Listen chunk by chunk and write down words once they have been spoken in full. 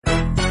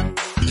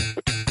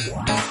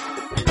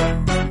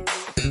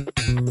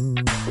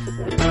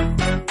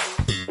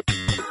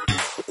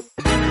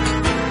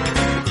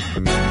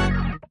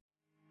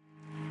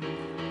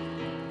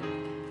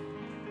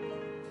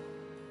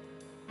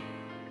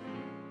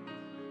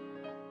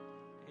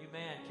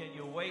Can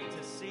you wait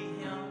to see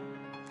Him?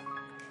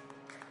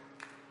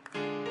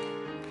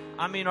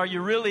 I mean, are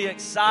you really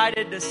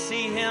excited to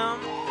see Him?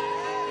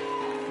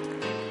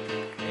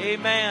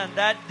 Amen.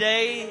 That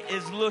day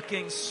is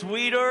looking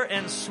sweeter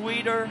and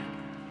sweeter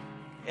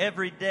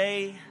every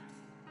day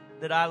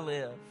that I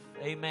live.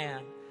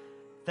 Amen.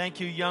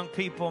 Thank you, young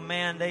people.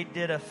 Man, they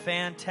did a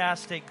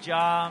fantastic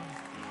job.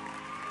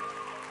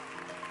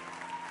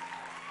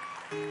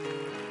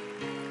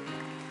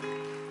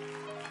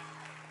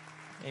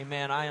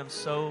 Amen. I am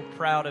so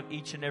proud of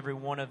each and every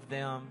one of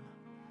them.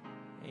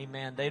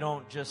 Amen. They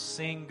don't just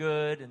sing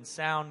good and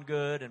sound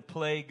good and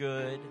play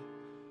good,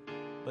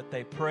 but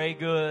they pray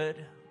good,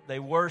 they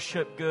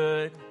worship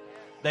good,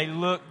 they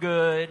look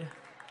good.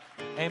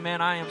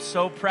 Amen. I am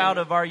so proud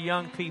of our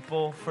young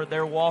people for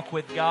their walk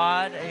with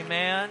God.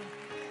 Amen.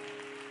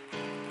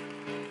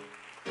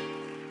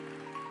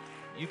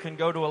 You can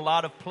go to a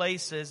lot of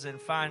places and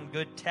find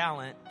good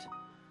talent,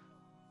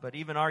 but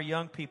even our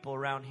young people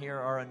around here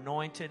are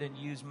anointed and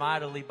used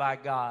mightily by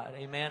God.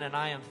 Amen. And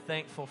I am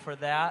thankful for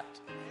that.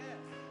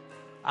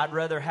 I'd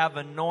rather have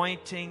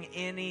anointing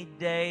any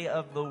day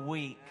of the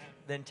week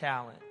than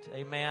talent.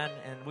 Amen.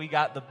 And we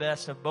got the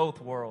best of both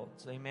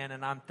worlds. Amen.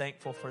 And I'm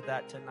thankful for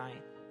that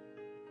tonight.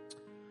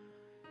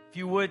 If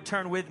you would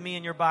turn with me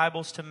in your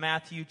Bibles to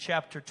Matthew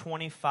chapter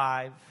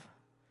 25.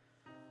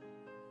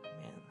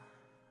 Man,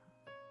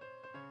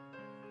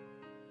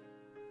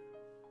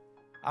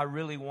 I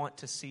really want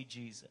to see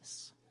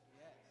Jesus.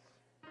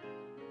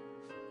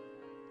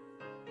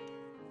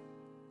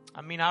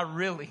 I mean, I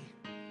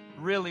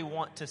really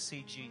want to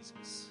see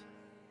Jesus.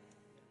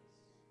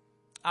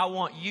 I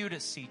want you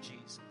to see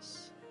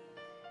Jesus.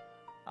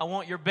 I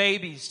want your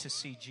babies to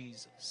see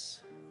Jesus.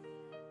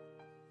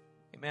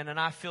 Amen. And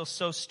I feel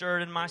so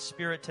stirred in my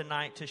spirit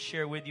tonight to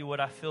share with you what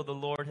I feel the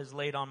Lord has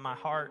laid on my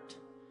heart.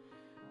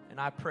 And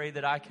I pray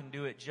that I can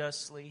do it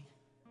justly.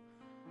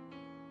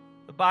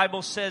 The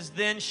Bible says,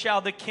 "Then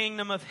shall the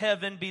kingdom of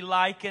heaven be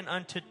likened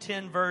unto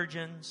 10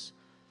 virgins,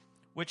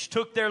 which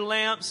took their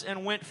lamps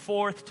and went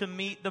forth to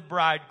meet the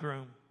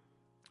bridegroom.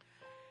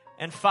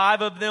 And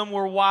 5 of them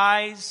were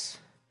wise,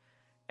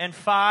 and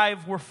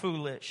 5 were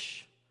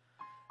foolish.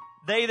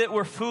 They that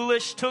were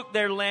foolish took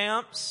their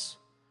lamps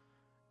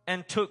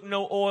and took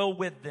no oil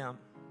with them.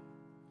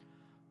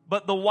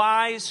 But the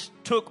wise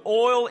took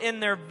oil in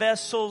their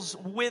vessels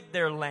with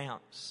their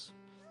lamps.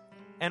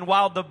 And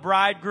while the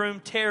bridegroom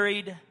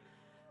tarried,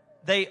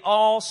 they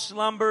all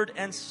slumbered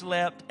and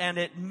slept. And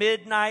at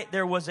midnight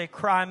there was a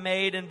cry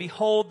made, and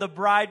behold, the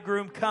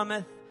bridegroom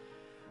cometh.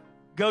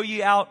 Go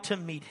ye out to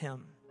meet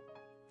him.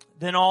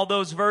 Then all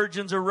those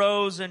virgins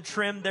arose and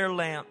trimmed their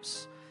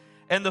lamps.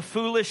 And the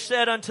foolish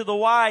said unto the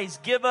wise,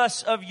 Give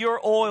us of your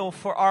oil,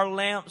 for our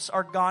lamps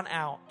are gone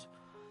out.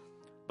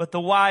 But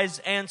the wise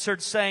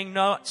answered, saying,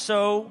 Not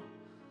so,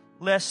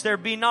 lest there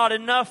be not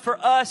enough for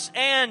us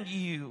and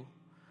you.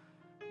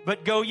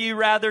 But go ye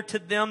rather to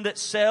them that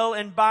sell,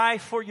 and buy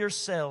for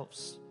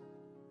yourselves.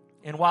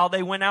 And while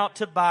they went out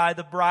to buy,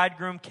 the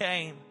bridegroom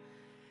came.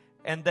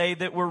 And they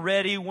that were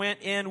ready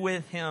went in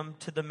with him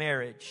to the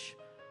marriage.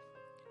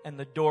 And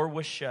the door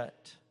was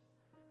shut.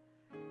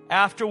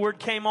 Afterward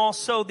came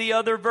also the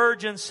other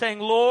virgins, saying,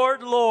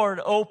 Lord, Lord,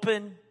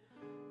 open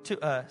to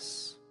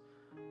us.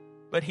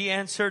 But he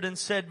answered and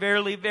said,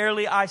 Verily,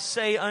 verily, I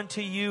say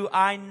unto you,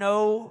 I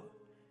know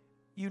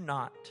you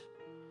not.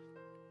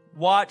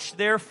 Watch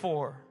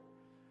therefore,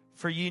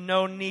 for ye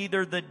know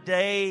neither the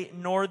day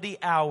nor the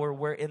hour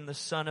wherein the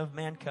Son of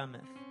Man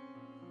cometh.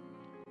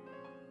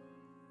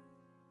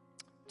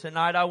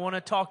 Tonight I want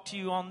to talk to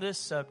you on this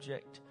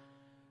subject.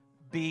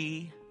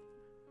 Be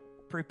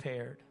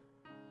prepared.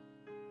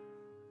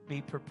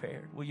 Be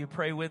prepared. Will you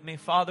pray with me?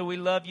 Father, we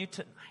love you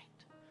tonight.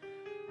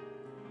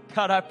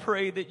 God, I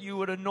pray that you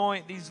would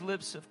anoint these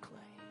lips of clay.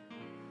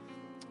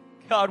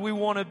 God, we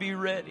want to be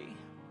ready.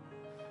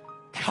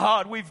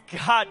 God, we've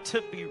got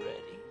to be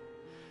ready.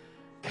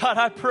 God,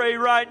 I pray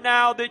right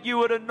now that you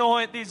would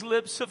anoint these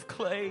lips of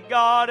clay,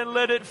 God, and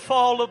let it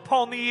fall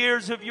upon the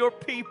ears of your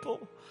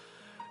people.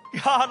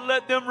 God,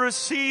 let them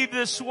receive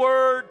this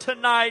word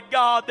tonight,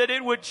 God, that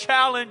it would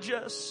challenge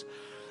us,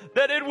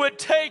 that it would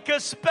take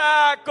us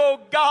back, oh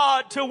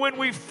God, to when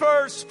we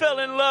first fell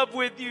in love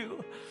with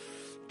you.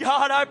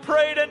 God, I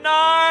pray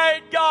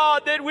tonight,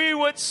 God, that we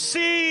would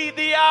see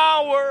the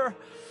hour,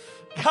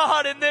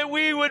 God, and that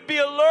we would be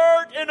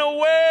alert and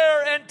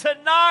aware, and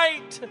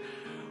tonight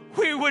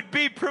we would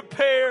be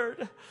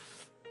prepared.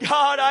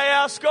 God, I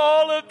ask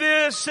all of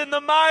this in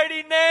the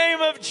mighty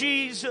name of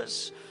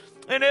Jesus.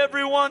 And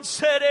everyone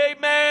said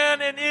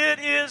amen, and it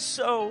is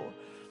so.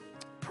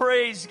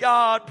 Praise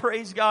God,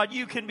 praise God.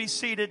 You can be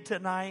seated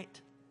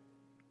tonight.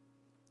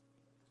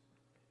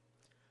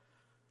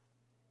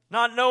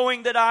 Not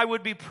knowing that I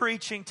would be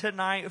preaching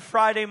tonight,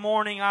 Friday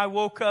morning I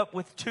woke up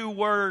with 2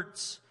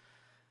 words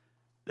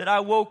that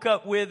I woke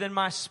up with in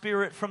my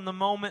spirit from the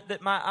moment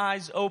that my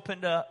eyes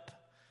opened up.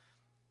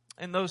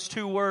 And those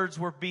 2 words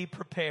were, be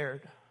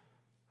prepared.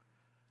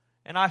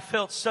 And I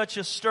felt such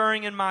a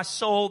stirring in my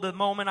soul the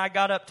moment I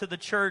got up to the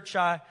church.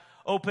 I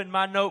opened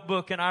my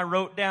notebook and I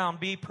wrote down,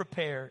 be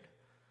prepared.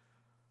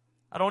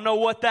 I don't know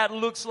what that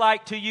looks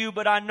like to you,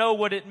 but I know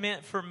what it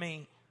meant for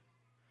me.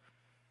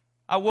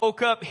 I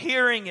woke up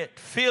hearing it,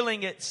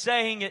 feeling it,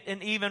 saying it,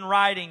 and even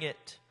writing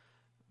it.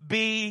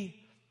 Be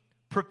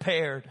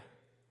prepared.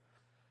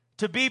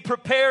 To be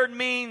prepared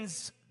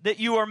means that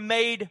you are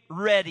made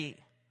ready.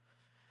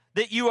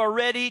 That you are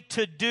ready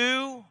to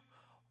do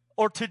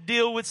or to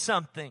deal with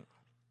something.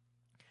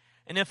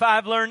 And if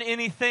I've learned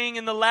anything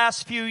in the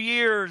last few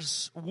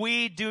years,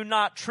 we do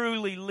not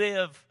truly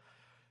live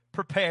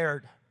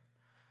prepared.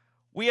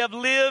 We have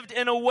lived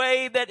in a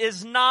way that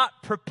is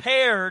not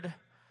prepared,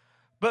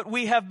 but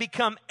we have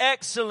become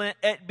excellent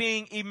at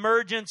being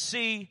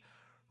emergency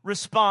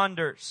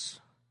responders.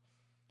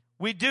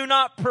 We do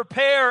not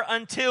prepare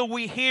until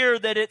we hear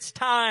that it's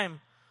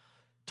time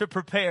to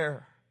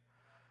prepare.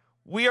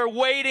 We are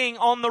waiting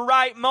on the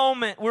right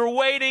moment. We're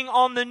waiting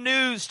on the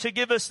news to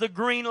give us the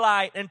green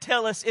light and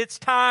tell us it's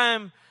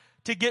time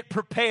to get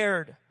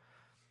prepared.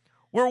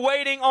 We're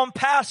waiting on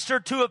pastor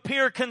to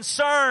appear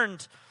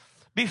concerned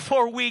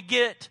before we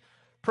get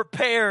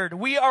prepared.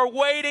 We are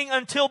waiting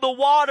until the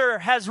water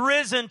has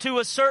risen to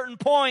a certain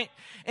point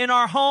in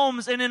our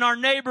homes and in our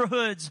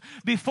neighborhoods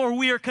before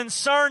we are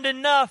concerned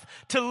enough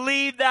to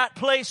leave that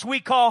place we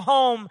call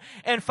home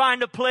and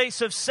find a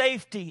place of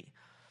safety.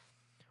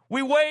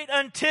 We wait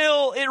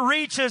until it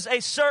reaches a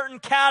certain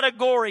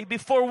category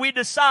before we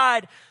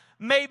decide,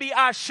 maybe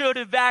I should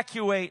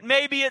evacuate.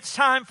 Maybe it's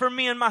time for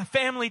me and my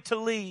family to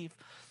leave.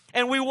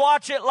 And we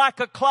watch it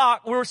like a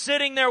clock. We're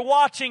sitting there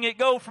watching it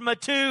go from a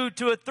 2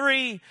 to a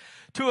 3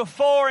 to a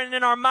 4. And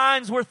in our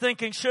minds we're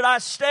thinking, should I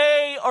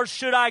stay or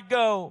should I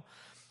go?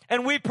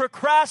 And we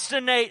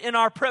procrastinate in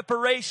our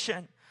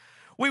preparation.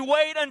 We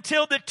wait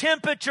until the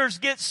temperatures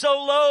get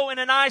so low in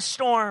an ice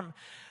storm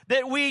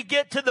that we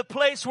get to the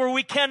place where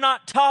we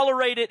cannot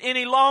tolerate it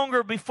any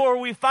longer before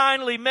we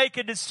finally make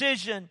a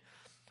decision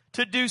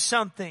to do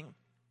something.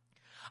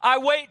 I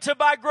wait to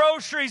buy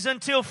groceries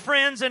until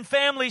friends and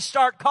family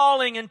start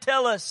calling and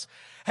tell us,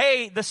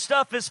 hey, the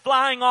stuff is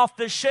flying off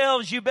the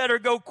shelves, you better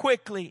go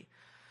quickly.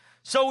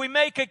 So we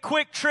make a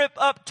quick trip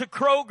up to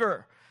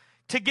Kroger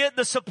to get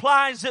the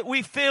supplies that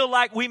we feel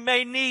like we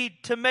may need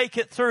to make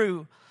it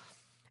through.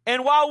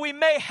 And while we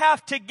may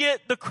have to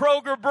get the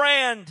Kroger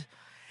brand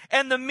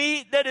and the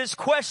meat that is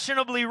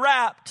questionably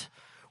wrapped,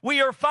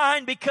 we are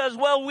fine because,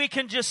 well, we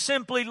can just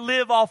simply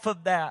live off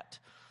of that.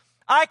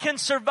 I can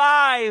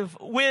survive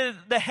with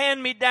the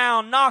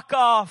hand-me-down,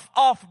 knockoff,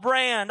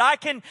 off-brand. I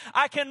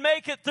can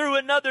make it through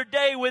another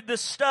day with the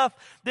stuff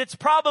that's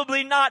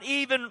probably not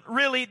even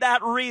really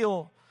that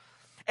real.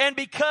 And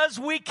because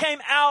we came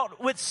out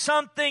with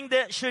something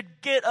that should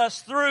get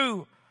us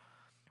through,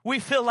 we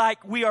feel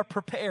like we are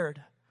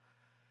prepared.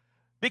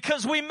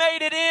 Because we made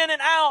it in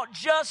and out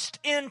just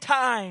in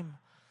time,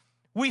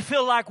 we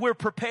feel like we're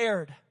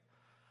prepared.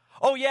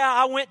 Oh yeah,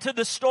 I went to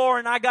the store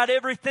and I got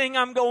everything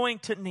I'm going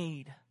to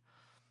need.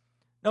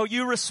 No,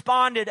 you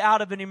responded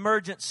out of an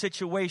emergent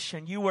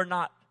situation. You were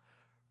not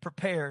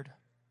prepared.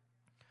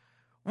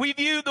 We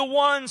view the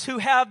ones who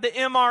have the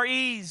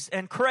MREs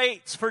and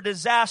crates for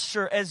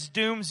disaster as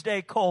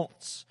doomsday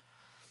cults,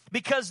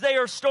 because they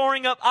are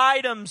storing up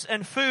items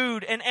and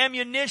food and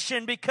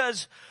ammunition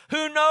because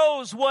who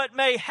knows what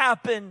may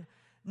happen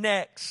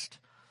next.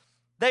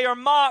 They are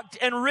mocked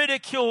and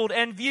ridiculed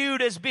and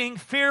viewed as being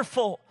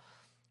fearful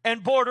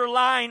and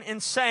borderline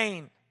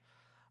insane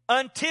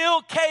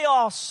until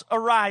chaos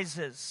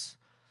arises.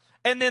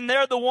 And then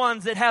they're the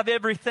ones that have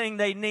everything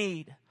they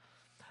need.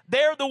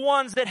 They're the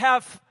ones that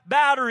have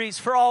batteries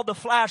for all the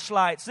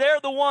flashlights. They're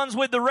the ones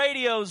with the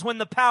radios when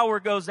the power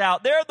goes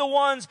out. They're the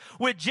ones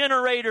with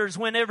generators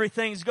when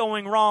everything's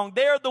going wrong.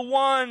 They're the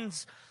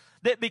ones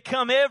that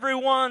become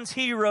everyone's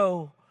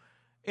hero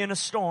in a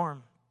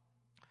storm.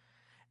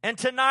 And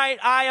tonight,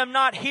 I am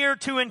not here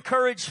to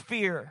encourage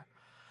fear.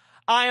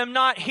 I am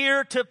not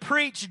here to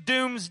preach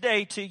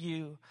doomsday to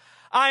you.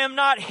 I am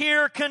not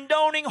here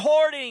condoning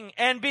hoarding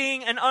and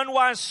being an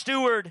unwise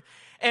steward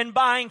and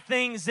buying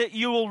things that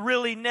you will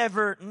really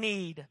never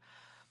need.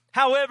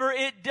 However,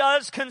 it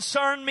does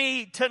concern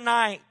me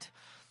tonight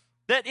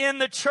that in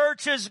the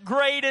church's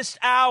greatest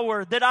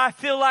hour, that I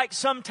feel like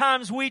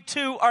sometimes we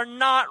too are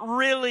not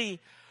really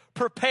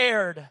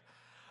prepared.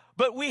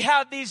 But we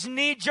have these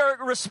knee-jerk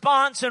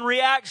response and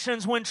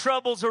reactions when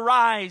troubles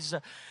arise.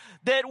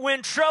 That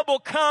when trouble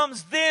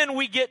comes, then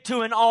we get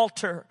to an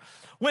altar.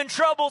 When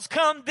troubles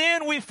come,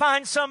 then we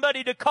find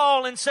somebody to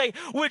call and say,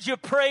 would you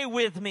pray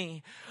with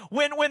me?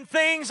 When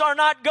things are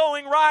not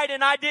going right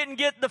and I didn't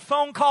get the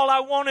phone call I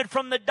wanted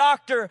from the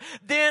doctor,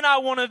 then I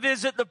want to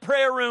visit the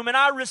prayer room and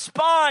I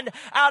respond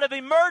out of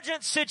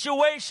emergent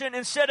situation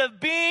instead of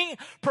being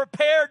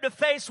prepared to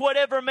face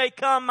whatever may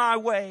come my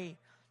way.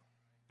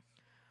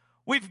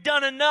 We've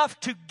done enough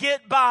to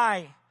get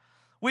by.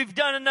 We've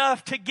done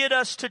enough to get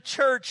us to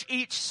church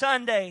each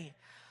Sunday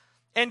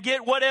and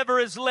get whatever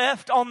is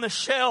left on the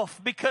shelf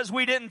because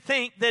we didn't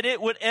think that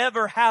it would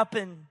ever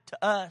happen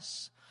to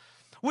us.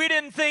 We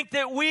didn't think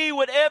that we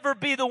would ever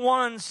be the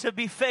ones to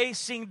be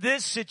facing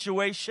this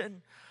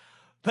situation.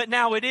 but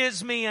now it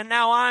is me, and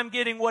now I'm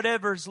getting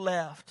whatever's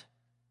left.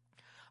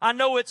 I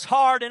know it's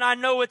hard, and I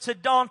know it's a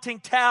daunting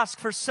task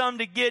for some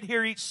to get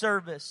here each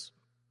service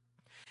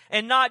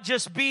and not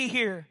just be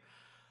here,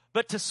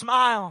 but to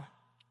smile,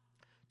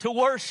 to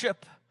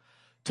worship,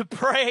 to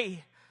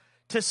pray,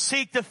 to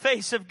seek the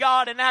face of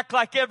God and act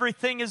like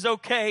everything is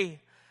okay.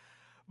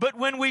 But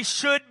when we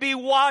should be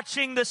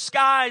watching the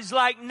skies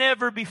like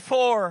never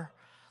before,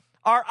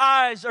 our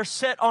eyes are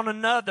set on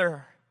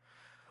another.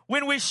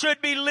 When we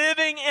should be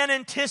living in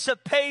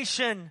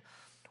anticipation,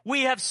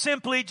 we have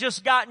simply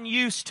just gotten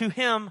used to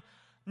Him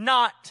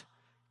not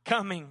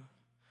coming.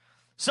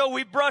 So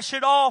we brush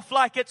it off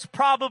like it's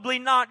probably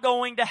not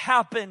going to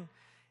happen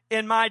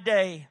in my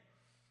day.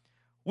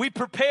 We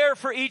prepare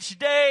for each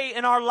day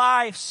in our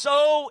life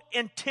so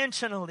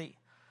intentionally.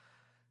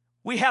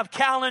 We have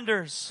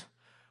calendars.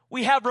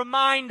 We have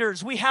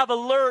reminders. We have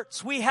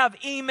alerts. We have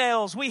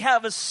emails. We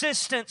have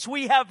assistants.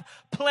 We have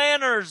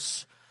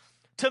planners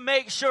to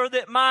make sure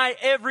that my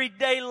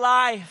everyday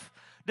life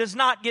does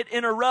not get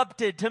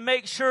interrupted, to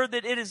make sure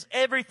that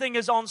everything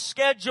is on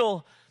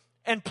schedule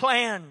and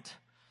planned.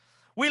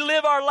 We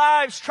live our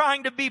lives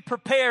trying to be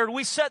prepared.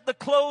 We set the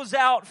clothes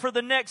out for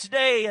the next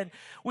day, and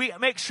we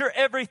make sure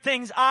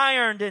everything's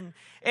ironed,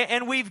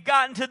 and we've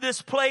gotten to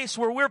this place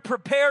where we're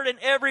prepared in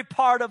every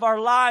part of our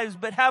lives.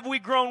 But have we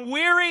grown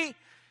weary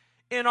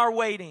in our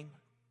waiting?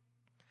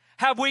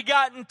 Have we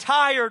gotten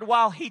tired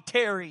while He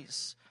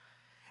tarries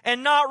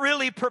and not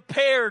really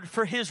prepared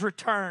for His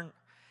return?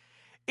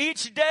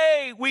 Each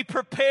day we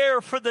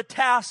prepare for the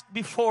task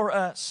before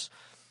us.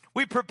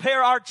 We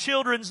prepare our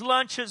children's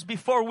lunches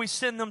before we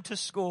send them to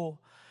school.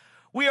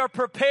 We are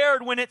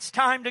prepared when it's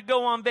time to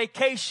go on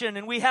vacation,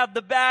 and we have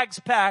the bags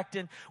packed,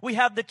 and we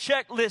have the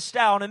checklist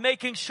out, and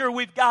making sure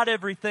we've got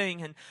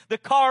everything, and the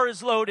car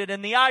is loaded,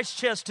 and the ice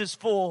chest is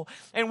full,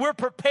 and we're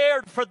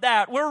prepared for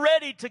that. We're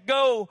ready to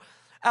go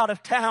out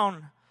of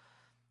town.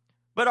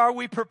 But are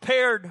we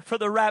prepared for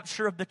the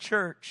rapture of the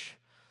church?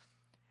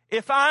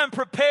 If I'm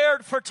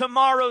prepared for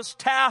tomorrow's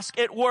task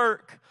at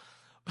work,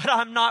 but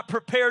I'm not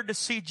prepared to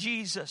see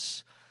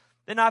Jesus,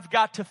 then I've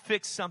got to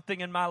fix something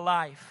in my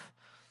life.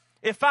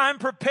 If I'm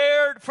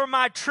prepared for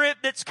my trip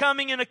that's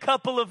coming in a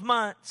couple of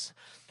months,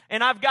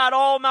 and I've got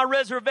all my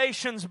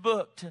reservations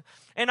booked,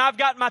 and I've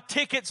got my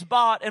tickets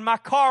bought and my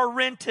car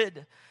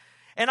rented,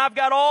 and I've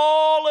got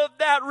all of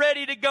that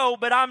ready to go,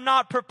 but I'm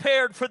not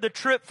prepared for the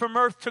trip from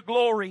earth to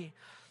glory,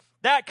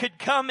 that could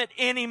come at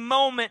any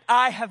moment.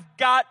 I have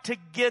got to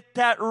get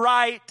that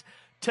right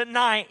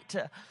tonight.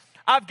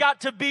 I've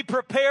got to be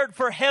prepared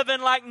for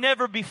heaven like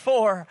never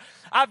before.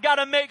 I've got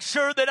to make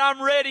sure that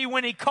I'm ready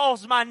when He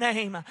calls my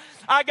name.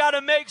 I got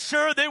to make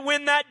sure that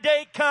when that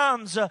day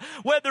comes,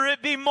 whether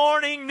it be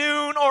morning,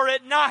 noon, or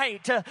at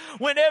night,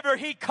 whenever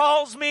He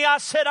calls me, I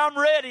said, I'm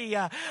ready.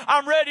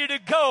 I'm ready to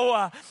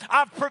go.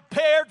 I've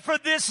prepared for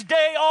this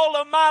day all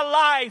of my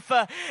life.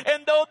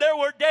 And though there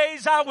were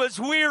days I was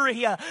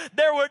weary,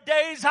 there were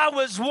days I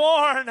was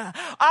worn,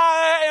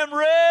 I am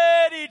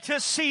ready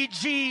to see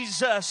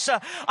Jesus.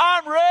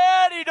 I'm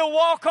ready to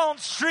walk on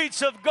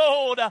streets of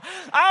gold.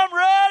 I'm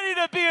ready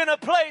to be in a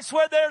place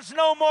where there's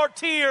no more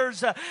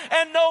tears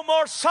and no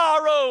more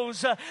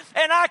sorrows,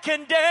 and I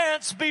can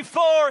dance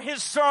before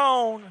His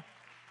throne.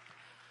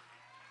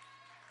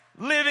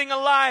 Living a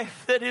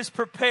life that is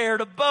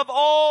prepared. Above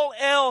all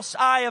else,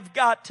 I have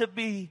got to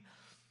be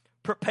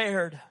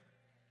prepared.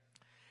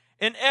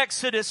 In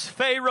Exodus,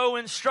 Pharaoh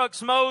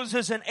instructs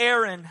Moses and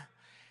Aaron,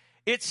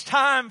 it's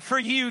time for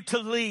you to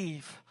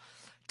leave.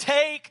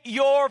 Take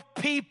your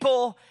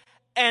people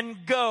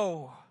and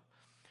go.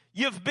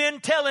 You've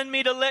been telling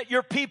me to let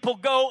your people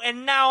go,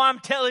 and now I'm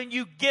telling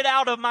you, get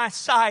out of my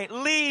sight.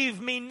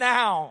 Leave me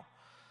now.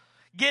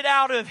 Get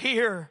out of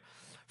here.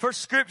 For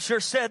Scripture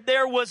said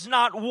there was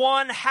not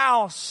one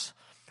house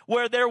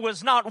where there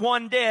was not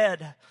one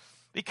dead,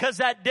 because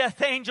that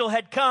death angel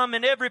had come,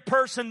 and every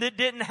person that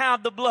didn't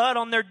have the blood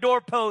on their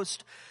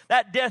doorpost,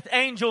 that death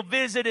angel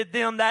visited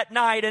them that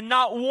night, and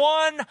not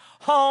one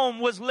home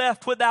was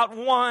left without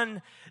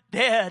one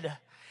dead.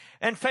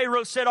 And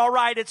Pharaoh said, all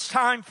right, it's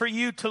time for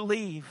you to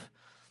leave.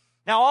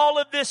 Now, all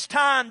of this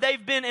time,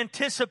 they've been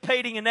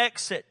anticipating an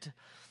exit.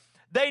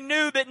 They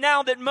knew that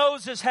now that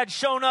Moses had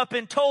shown up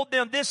and told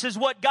them this is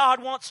what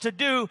God wants to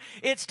do,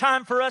 it's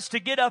time for us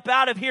to get up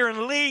out of here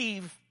and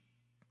leave.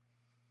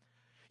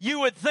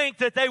 You would think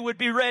that they would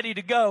be ready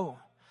to go.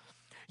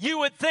 You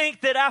would think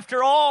that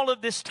after all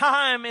of this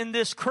time and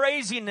this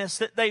craziness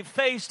that they've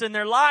faced in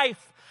their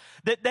life,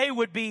 that they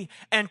would be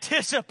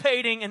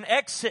anticipating an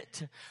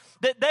exit.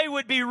 That they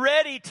would be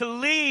ready to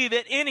leave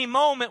at any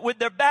moment with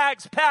their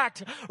bags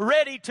packed,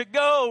 ready to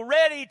go,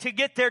 ready to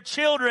get their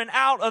children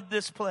out of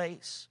this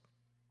place.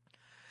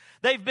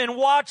 They've been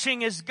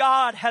watching as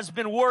God has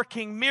been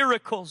working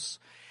miracles.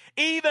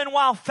 Even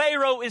while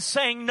Pharaoh is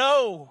saying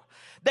no,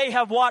 They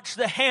have watched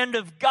the hand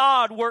of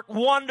God work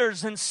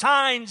wonders and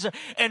signs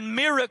and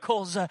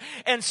miracles,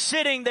 and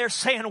sitting there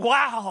saying,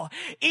 wow,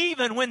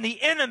 even when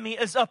the enemy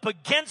is up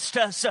against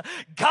us,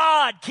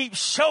 God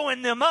keeps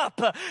showing them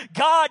up.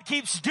 God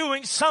keeps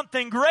doing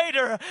something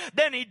greater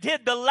than He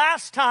did the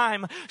last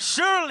time.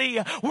 Surely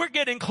we're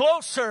getting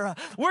closer.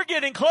 We're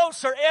getting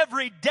closer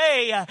every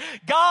day.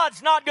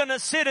 God's not going to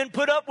sit and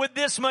put up with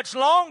this much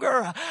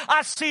longer.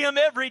 I see Him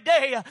every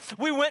day.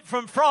 We went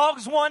from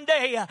frogs one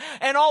day,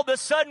 and all of a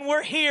sudden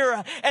we're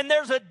here, and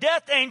there's a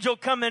death angel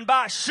coming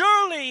by.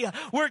 Surely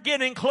we're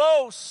getting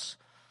close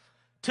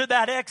to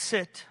that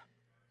exit.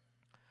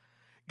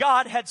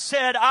 God had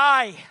said,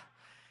 I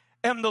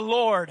am the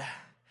Lord,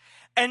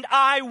 and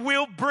I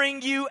will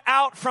bring you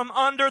out from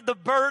under the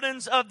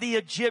burdens of the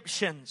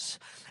Egyptians.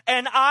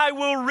 And I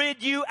will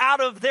rid you out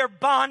of their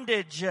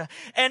bondage.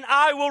 And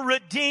I will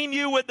redeem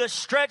you with a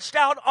stretched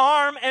out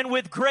arm and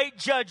with great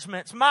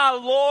judgments. My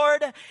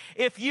Lord,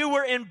 if you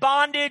were in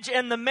bondage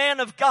and the man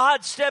of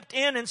God stepped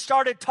in and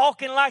started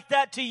talking like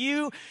that to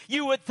you,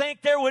 you would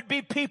think there would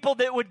be people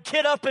that would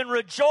get up and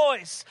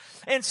rejoice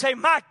and say,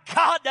 my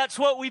God, that's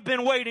what we've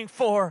been waiting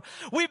for.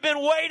 We've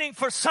been waiting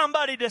for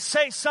somebody to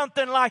say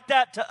something like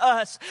that to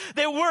us,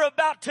 that we're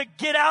about to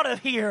get out of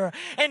here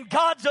and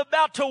God's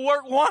about to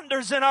work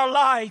wonders in our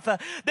life.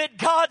 That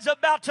God's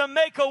about to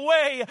make a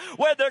way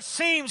where there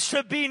seems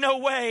to be no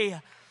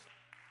way.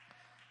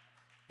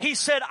 He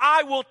said,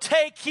 I will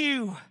take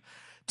you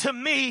to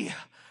me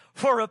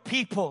for a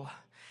people,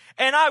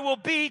 and I will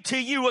be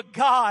to you a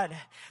God,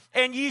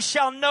 and ye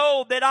shall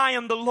know that I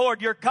am the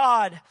Lord your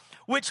God,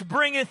 which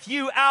bringeth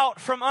you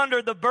out from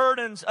under the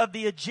burdens of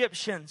the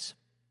Egyptians.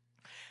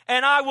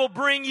 And I will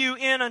bring you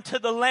in unto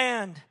the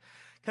land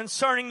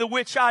concerning the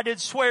which I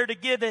did swear to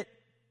give it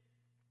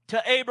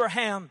to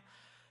Abraham,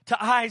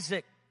 to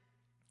Isaac,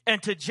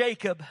 and to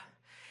Jacob.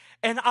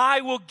 And I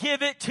will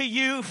give it to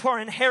you for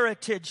an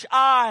heritage.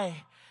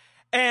 I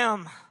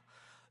am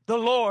the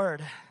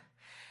Lord.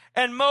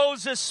 And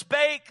Moses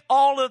spake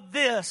all of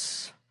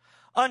this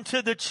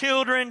unto the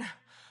children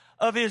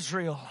of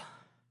Israel.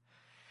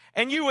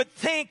 And you would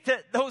think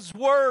that those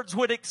words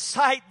would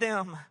excite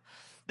them,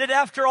 that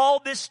after all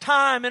this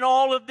time and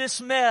all of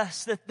this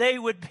mess, that they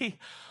would be,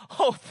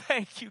 oh,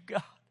 thank you,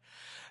 God.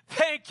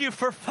 Thank you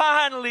for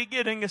finally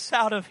getting us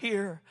out of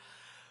here.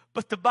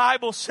 But the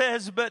Bible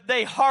says, but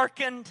they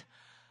hearkened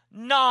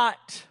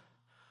not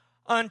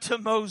unto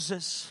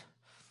Moses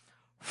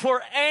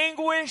for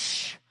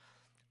anguish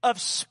of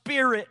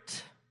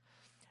spirit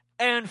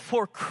and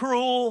for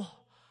cruel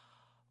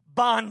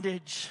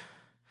bondage.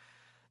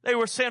 They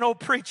were saying, oh,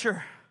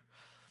 preacher,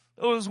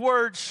 those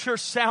words sure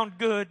sound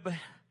good, but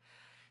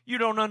you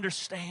don't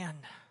understand.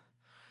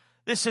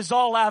 This is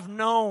all I've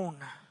known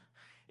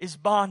is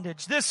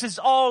bondage. This is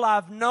all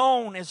I've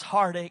known is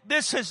heartache.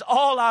 This is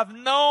all I've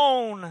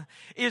known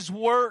is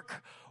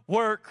work,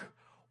 work,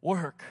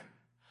 work.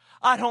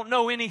 I don't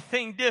know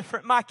anything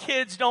different. My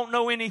kids don't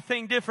know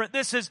anything different.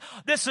 This is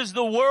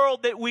the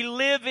world that we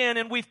live in,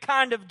 and we've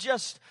kind of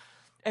just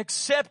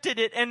accepted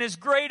it. And as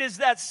great as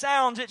that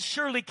sounds, it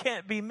surely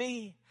can't be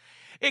me.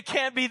 It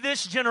can't be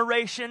this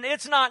generation.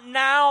 It's not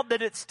now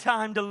that it's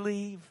time to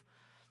leave.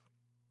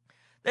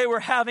 They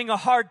were having a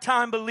hard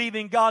time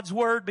believing God's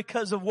word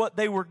because of what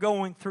they were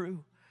going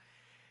through.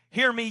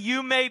 Hear me,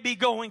 you may be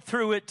going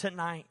through it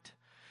tonight.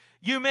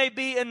 You may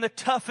be in the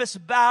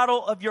toughest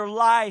battle of your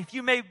life.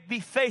 You may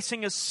be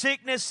facing a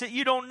sickness that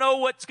you don't know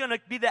what's going to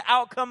be the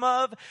outcome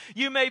of.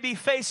 You may be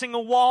facing a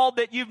wall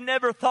that you've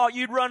never thought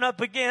you'd run up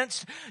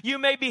against. You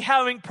may be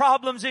having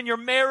problems in your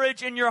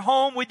marriage, in your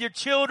home, with your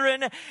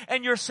children,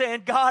 and you're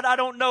saying, God, I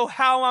don't know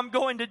how I'm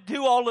going to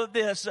do all of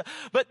this.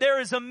 But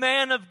there is a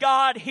man of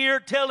God here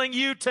telling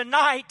you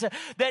tonight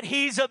that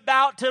He's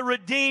about to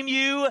redeem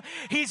you.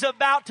 He's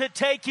about to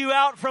take you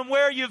out from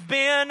where you've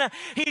been.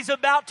 He's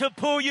about to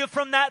pull you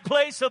from that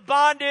place of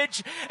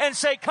bondage and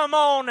say, come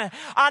on,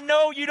 I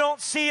know you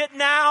don't see it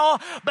now,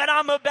 but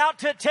I'm about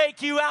to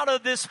take you out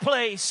of this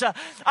place.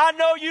 I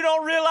know you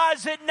don't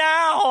realize it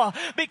now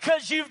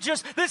because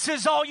this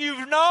is all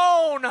you've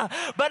known,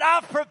 but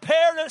I've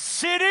prepared a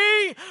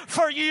city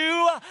for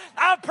you.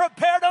 I've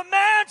prepared a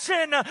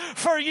mansion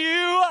for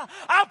you.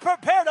 I've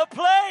prepared a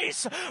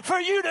place for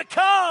you to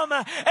come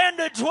and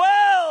to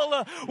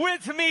dwell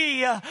with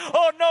me.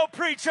 Oh no,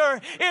 preacher,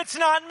 it's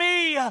not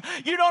me.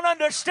 You don't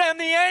understand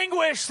the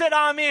anguish that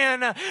I'm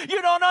in.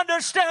 You don't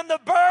understand the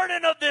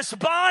burden of this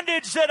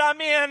bondage that I'm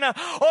in.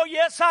 Oh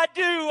yes, I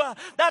do.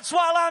 That's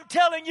why I'm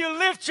telling you,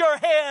 lift your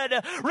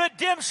head.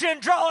 Redemption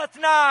draweth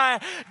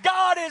nigh.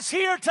 God is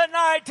here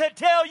tonight to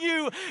tell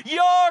you,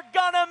 you're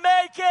gonna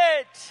make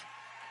it.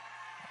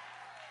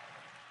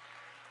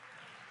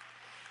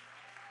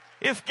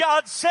 If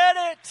God said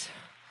it,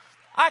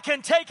 I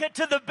can take it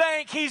to the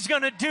bank. He's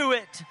gonna do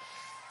it.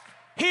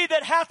 He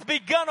that hath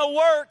begun a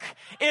work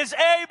is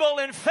able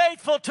and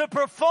faithful to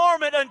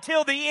perform it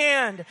until the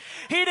end.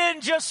 He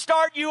didn't just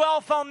start you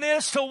off on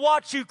this to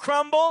watch you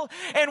crumble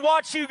and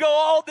watch you go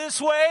all this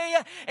way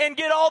and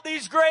get all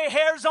these gray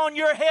hairs on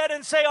your head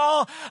and say,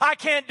 oh, I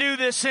can't do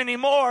this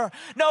anymore.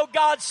 No,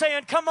 God's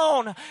saying, come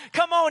on,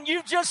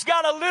 you've just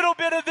got a little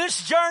bit of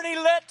this journey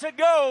left to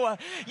go.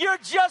 You're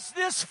just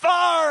this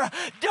far.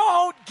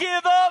 Don't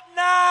give up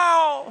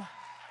now.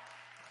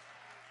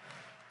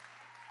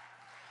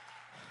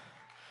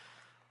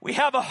 We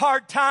have a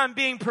hard time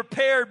being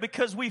prepared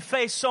because we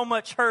face so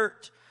much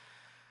hurt.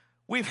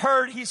 We've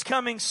heard He's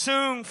coming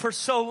soon for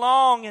so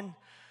long and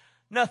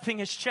nothing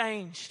has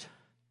changed.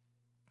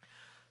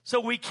 So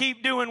we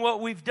keep doing what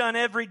we've done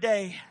every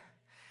day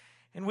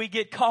and we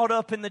get caught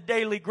up in the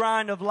daily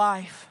grind of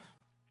life.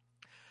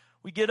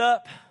 We get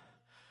up,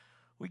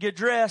 we get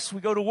dressed,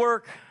 we go to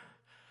work,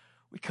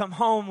 we come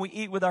home, we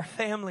eat with our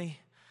family.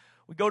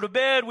 We go to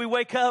bed, we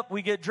wake up,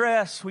 we get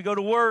dressed, we go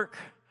to work.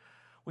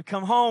 We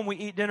come home, we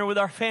eat dinner with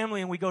our family,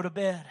 and we go to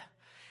bed.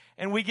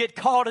 And we get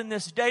caught in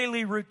this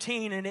daily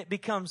routine, and it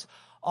becomes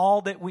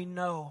all that we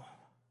know.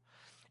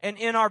 And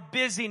in our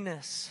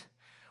busyness,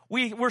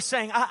 we're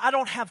saying, I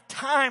don't have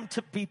time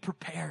to be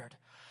prepared.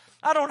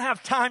 I don't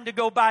have time to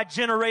go buy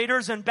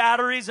generators and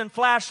batteries and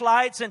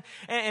flashlights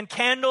and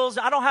candles.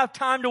 I don't have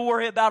time to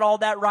worry about all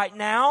that right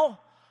now.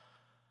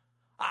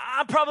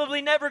 I'm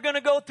probably never going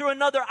to go through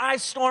another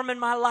ice storm in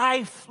my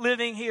life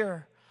living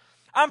here.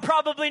 I'm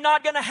probably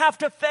not going to have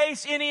to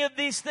face any of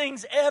these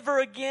things ever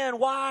again.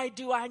 Why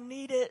do I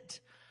need it?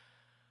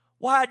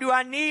 Why do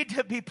I need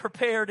to be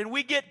prepared? And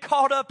we get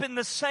caught up in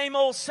the same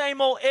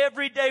old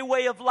everyday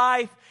way of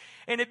life,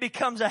 and it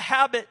becomes a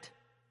habit.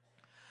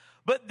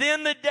 But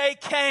then the day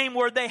came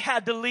where they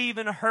had to leave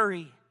in a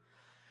hurry.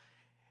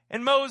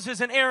 And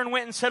Moses and Aaron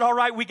went and said, all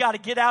right, we got to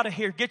get out of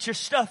here. Get your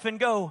stuff and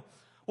go.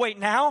 Wait,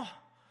 now?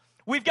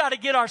 We've got to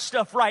get our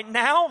stuff right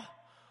now?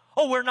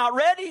 Oh, we're not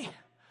ready.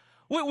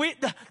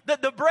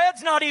 The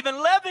bread's not even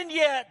leavened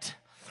yet.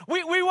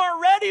 We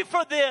weren't ready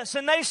for this.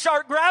 And they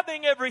start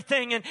grabbing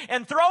everything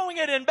and throwing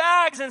it in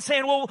bags and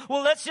saying, well,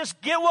 let's just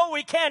get what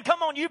we can.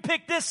 Come on, you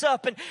pick this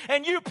up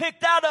and you pick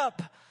that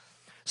up.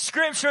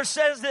 Scripture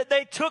says that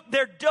they took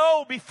their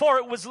dough before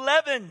it was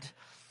leavened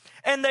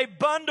and they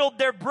bundled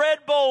their bread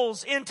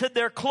bowls into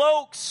their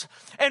cloaks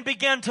and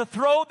began to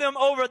throw them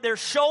over their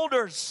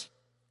shoulders.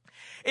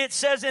 It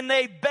says, and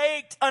they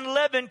baked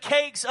unleavened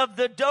cakes of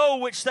the dough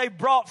which they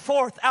brought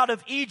forth out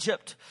of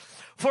Egypt,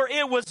 for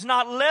it was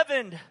not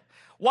leavened.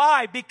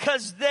 Why?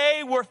 Because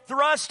they were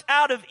thrust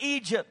out of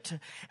Egypt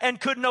and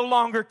could no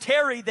longer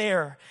tarry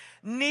there.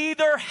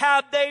 Neither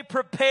had they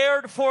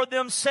prepared for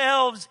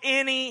themselves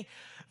any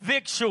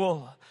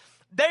victual.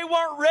 They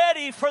weren't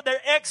ready for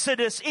their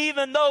exodus,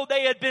 even though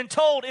they had been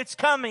told it's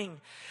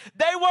coming.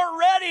 They weren't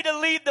ready to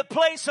leave the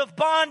place of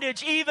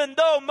bondage, even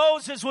though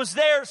Moses was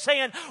there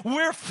saying,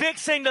 we're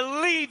fixing to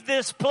leave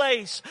this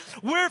place.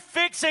 We're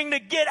fixing to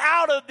get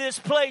out of this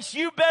place.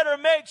 You better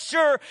make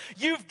sure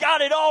you've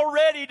got it all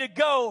ready to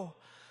go.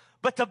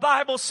 But the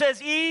Bible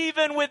says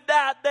even with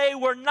that, they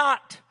were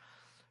not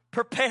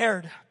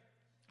prepared.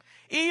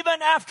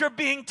 Even after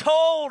being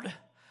told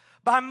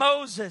by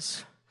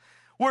Moses,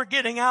 we're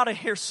getting out of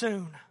here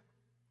soon.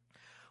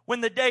 When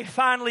the day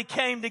finally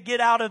came to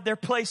get out of their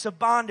place of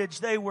bondage,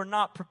 they were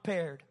not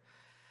prepared.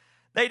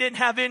 They didn't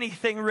have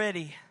anything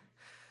ready.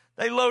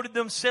 They loaded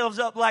themselves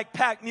up like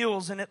pack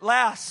mules, and at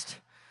last,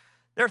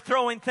 they're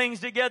throwing things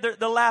together at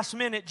the last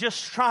minute,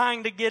 just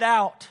trying to get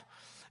out.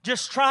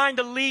 Just trying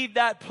to leave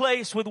that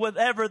place with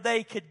whatever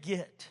they could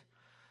get.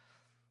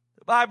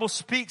 The Bible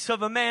speaks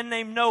of a man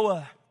named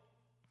Noah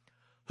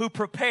who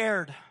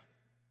prepared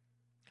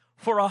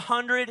for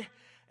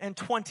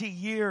 120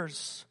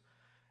 years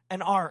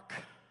an ark.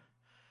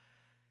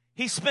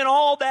 He spent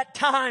all that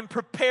time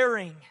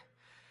preparing.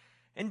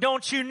 And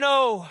don't you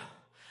know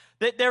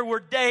that there were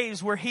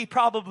days where he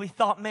probably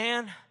thought,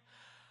 man,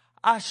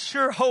 I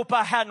sure hope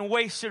I hadn't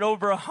wasted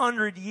over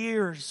 100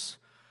 years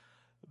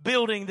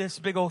building this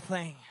big old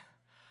thing.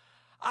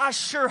 I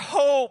sure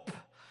hope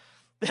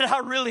that I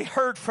really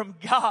heard from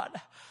God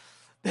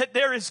that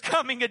there is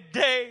coming a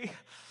day.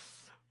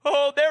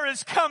 Oh, there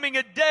is coming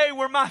a day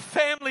where my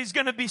family's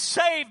going to be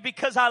saved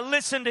because I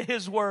listened to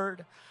His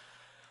word.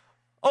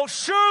 Oh,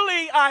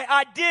 surely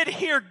I did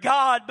hear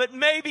God, but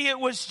maybe it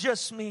was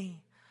just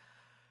me.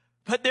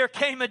 But there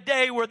came a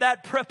day where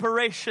that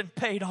preparation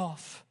paid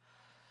off.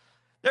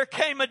 There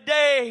came a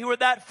day where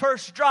that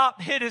first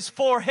drop hit his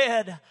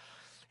forehead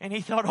and he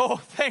thought, oh,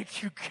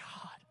 thank you, God.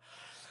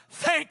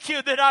 Thank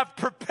you that I've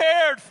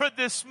prepared for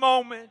this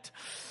moment.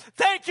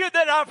 Thank you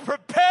that I've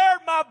prepared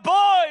my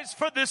boys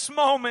for this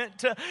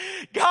moment.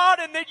 God,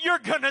 and that you're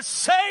going to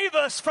save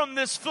us from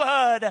this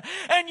flood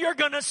and you're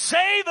going to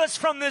save us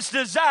from this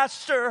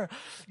disaster.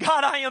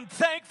 God, I am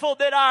thankful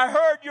that I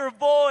heard your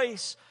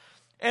voice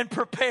and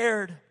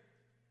prepared.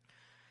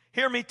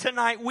 Hear me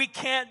tonight. We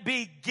can't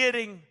be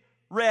getting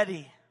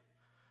ready.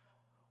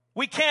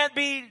 We can't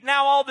be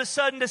now all of a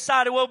sudden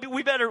decided, well,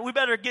 we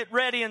better get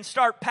ready and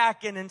start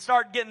packing and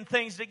start getting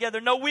things together.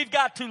 No, we've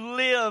got to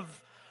live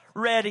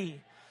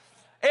ready.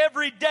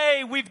 Every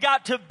day we've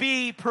got to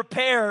be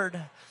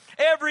prepared.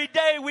 Every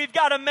day we've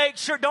got to make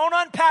sure, don't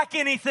unpack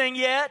anything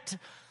yet.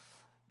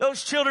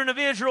 Those children of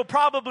Israel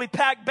probably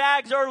packed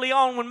bags early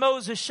on when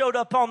Moses showed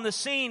up on the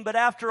scene, but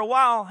after a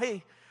while,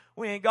 hey,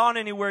 we ain't gone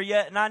anywhere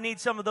yet, and I need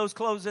some of those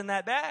clothes in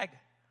that bag.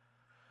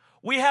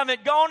 We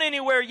haven't gone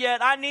anywhere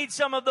yet. I need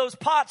some of those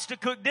pots to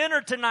cook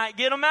dinner tonight.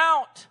 Get them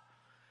out.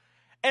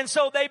 And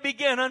so they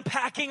begin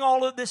unpacking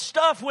all of this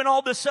stuff when all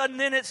of a sudden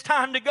then it's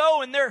time to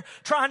go and they're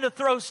trying to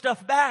throw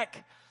stuff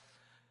back.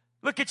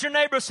 Look at your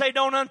neighbor, say,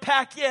 don't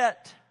unpack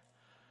yet.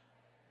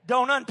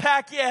 Don't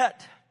unpack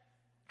yet.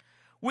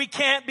 We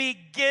can't be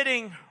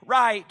getting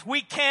right.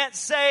 We can't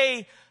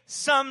say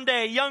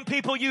someday. Young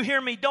people, you hear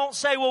me. Don't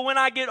say, well, when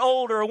I get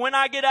older, or when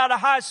I get out of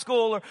high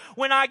school, or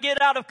when I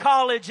get out of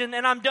college and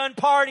I'm done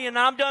partying and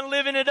I'm done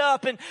living it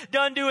up and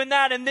done doing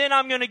that, and then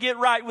I'm going to get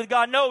right with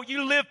God. No,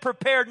 you live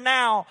prepared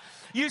now.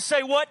 You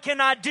say, what can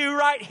I do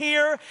right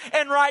here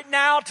and right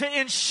now to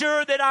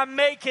ensure that I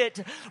make it?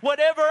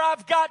 Whatever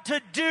I've got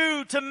to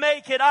do to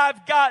make it,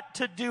 I've got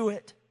to do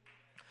it.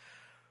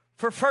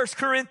 For 1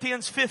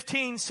 Corinthians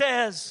 15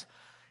 says,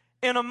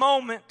 in a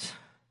moment,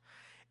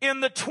 in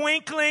the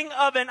twinkling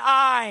of an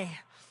eye,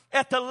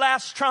 at the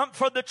last trump,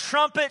 for the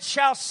trumpet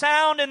shall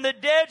sound, and the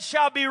dead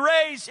shall be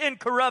raised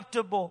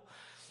incorruptible,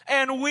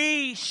 and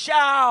we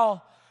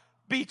shall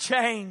be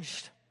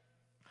changed.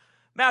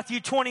 Matthew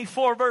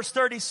 24 verse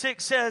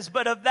 36 says,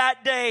 but of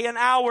that day and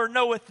hour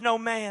knoweth no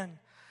man,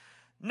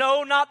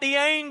 no, not the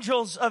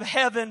angels of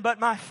heaven, but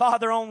my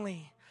Father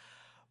only.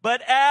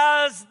 But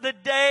as the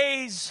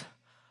days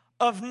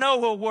of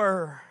Noah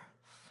were,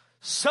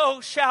 so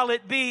shall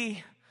it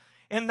be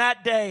in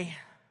that day.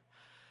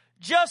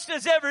 Just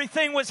as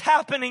everything was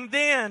happening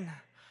then,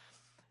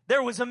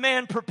 there was a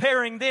man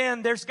preparing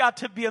then, there's got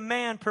to be a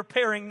man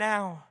preparing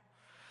now.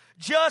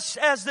 Just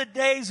as the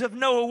days of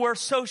Noah were,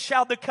 so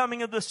shall the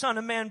coming of the Son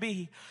of Man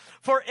be.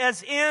 For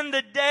as in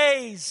the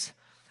days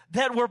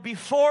that were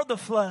before the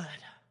flood,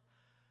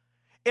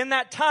 in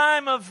that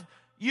time of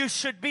you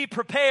should be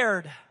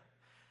prepared.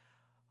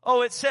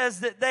 Oh, it says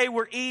that they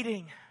were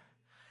eating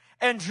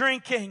and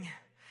drinking,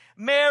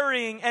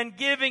 marrying and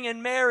giving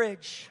in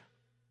marriage.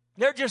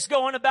 They're just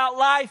going about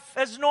life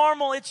as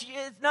normal. It's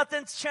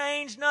nothing's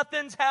changed.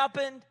 Nothing's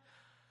happened.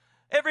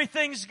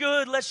 Everything's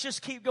good. Let's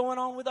just keep going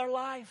on with our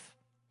life.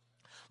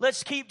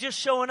 Let's keep just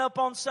showing up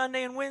on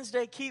Sunday and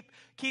Wednesday. Keep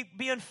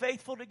being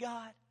faithful to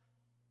God.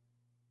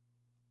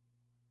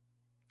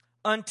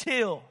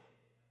 Until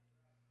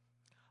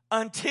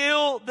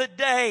the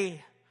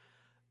day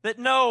that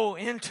Noah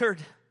entered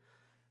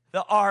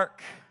the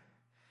ark,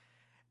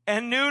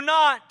 and knew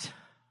not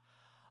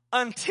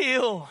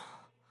until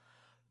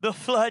the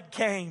flood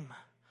came.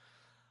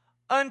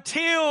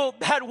 Until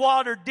that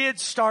water did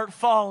start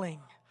falling.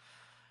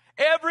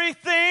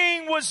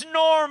 Everything was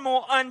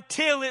normal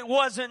until it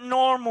wasn't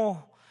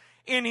normal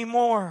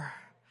anymore.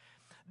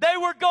 They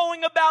were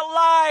going about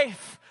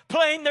life,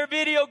 playing their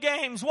video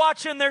games,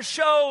 watching their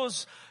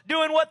shows,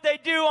 doing what they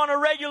do on a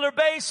regular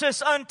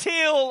basis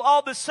until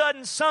all of a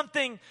sudden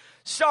something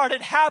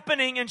started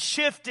happening and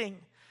shifting.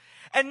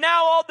 And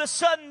now all of a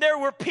sudden there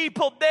were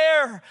people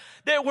there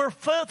that were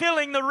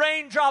feeling the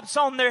raindrops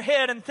on their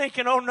head and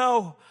thinking, oh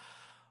no,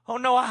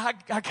 I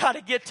got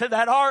to get to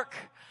that ark.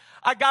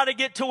 I got to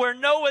get to where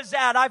Noah's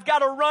at. I've got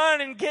to run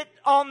and get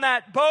on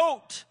that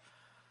boat.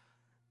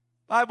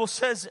 Bible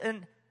says,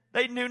 and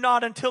they knew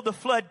not until the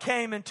flood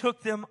came and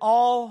took them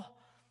all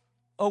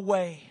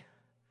away.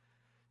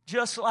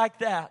 Just like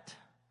that,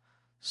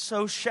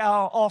 so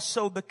shall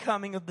also the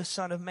coming of the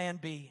Son of Man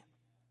be.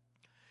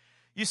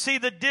 You see,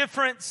 the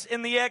difference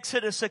in the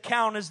Exodus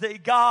account is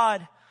that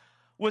God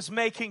was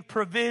making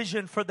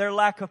provision for their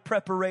lack of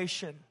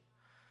preparation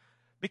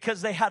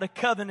because they had a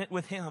covenant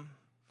with Him.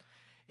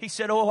 He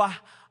said,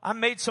 I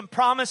made some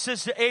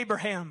promises to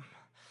Abraham,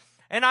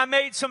 and I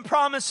made some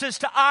promises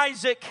to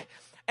Isaac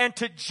and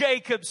to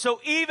Jacob. So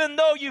even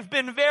though you've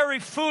been very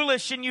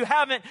foolish and you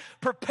haven't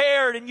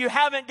prepared and you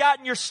haven't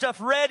gotten your stuff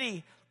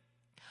ready,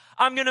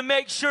 I'm going to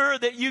make sure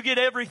that you get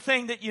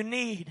everything that you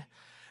need.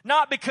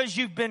 Not because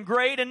you've been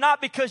great and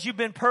not because you've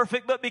been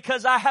perfect, but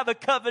because I have a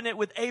covenant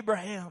with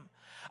Abraham.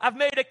 I've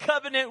made a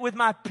covenant with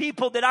my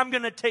people that I'm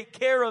going to take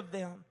care of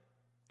them.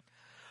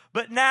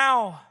 But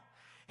now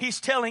He's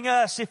telling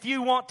us, if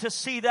you want to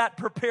see that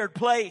prepared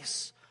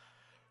place,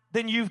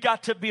 then you've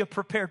got to be a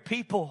prepared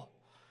people.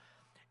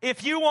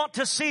 If you want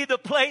to see the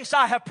place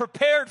I have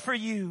prepared for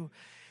you,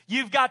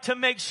 you've got to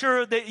make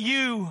sure that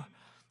you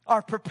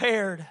are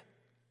prepared.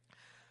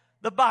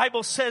 The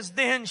Bible says,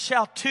 then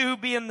shall two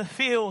be in the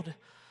field,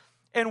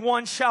 and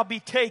one shall be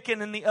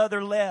taken and the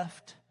other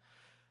left.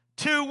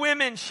 Two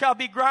women shall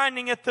be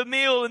grinding at the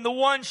mill, and the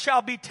one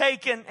shall be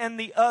taken and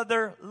the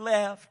other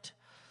left.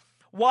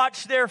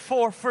 Watch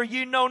therefore, for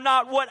you know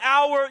not what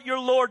hour your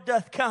Lord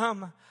doth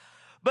come.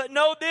 But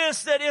know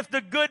this, that if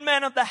the good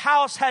man of the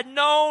house had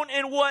known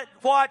in what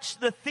watch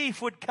the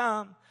thief would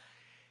come,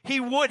 he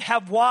would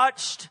have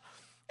watched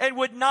and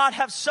would not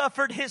have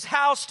suffered his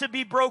house to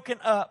be broken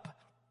up.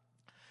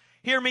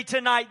 Hear me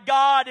tonight.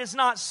 God is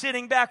not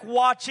sitting back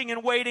watching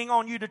and waiting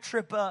on you to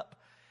trip up.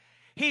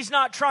 He's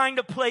not trying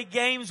to play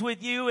games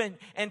with you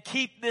and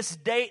keep this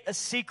date a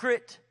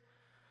secret.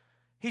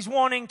 He's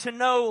wanting to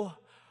know,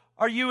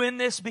 are you in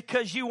this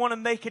because you want to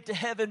make it to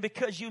heaven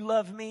because you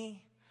love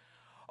me?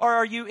 Or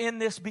are you in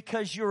this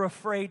because you're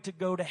afraid to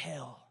go to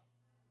hell?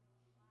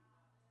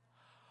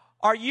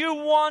 Are you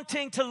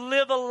wanting to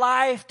live a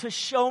life to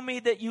show me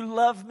that you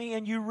love me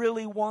and you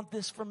really want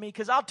this for me?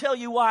 Because I'll tell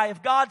you why.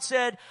 If God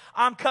said,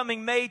 I'm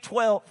coming May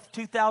 12th,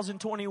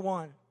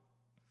 2021.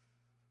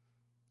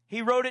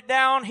 He wrote it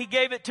down. He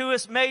gave it to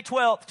us May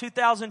 12th,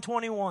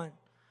 2021.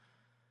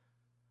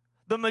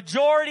 The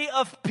majority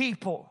of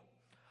people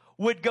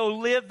would go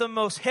live the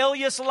most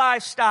hellish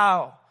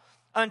lifestyle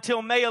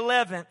until May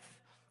 11th,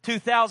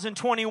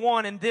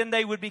 2021, and then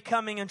they would be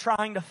coming and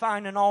trying to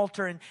find an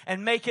altar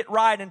and make it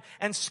right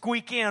and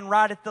squeak in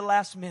right at the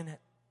last minute.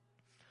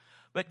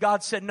 But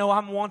God said, no,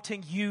 I'm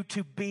wanting you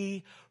to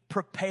be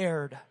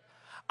prepared.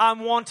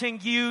 I'm wanting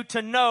you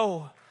to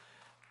know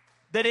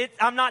that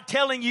I'm not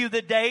telling you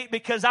the date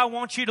because I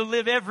want you to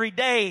live every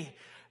day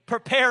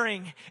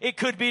preparing. It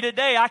could be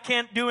today. I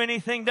can't do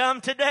anything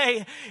dumb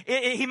today.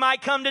 He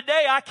might come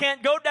today. I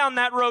can't go down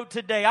that road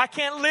today. I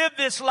can't live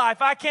this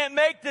life. I can't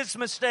make this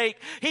mistake.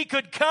 He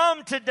could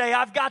come today.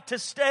 I've got to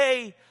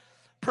stay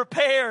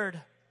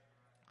prepared.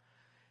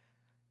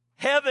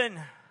 Heaven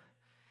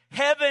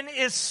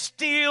is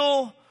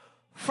still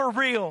for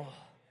real.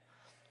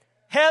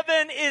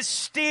 Heaven is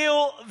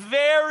still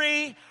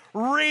very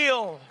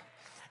real.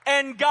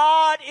 And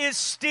God is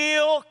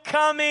still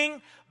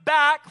coming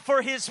back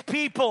for His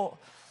people.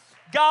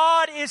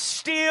 God is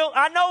still,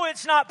 I know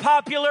it's not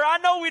popular. I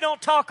know we don't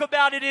talk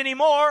about it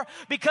anymore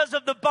because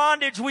of the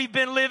bondage we've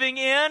been living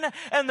in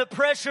and the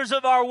pressures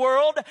of our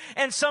world.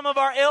 And some of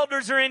our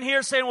elders are in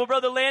here saying, well,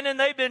 Brother Landon,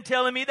 they've been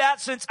telling me that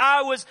since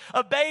I was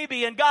a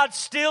baby and God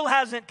still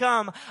hasn't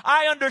come.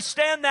 I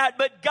understand that,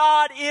 but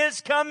God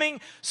is coming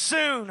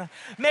soon.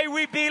 May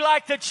we be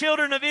like the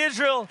children of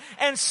Israel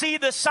and see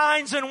the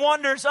signs and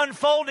wonders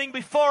unfolding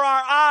before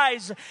our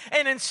eyes.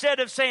 And instead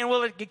of saying,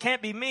 well, it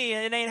can't be me,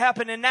 it ain't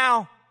happening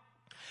now.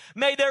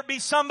 May there be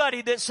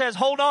somebody that says,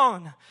 hold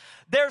on.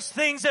 There's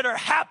things that are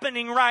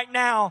happening right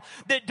now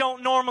that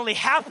don't normally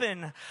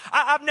happen.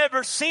 I've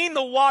never seen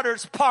the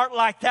waters part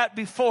like that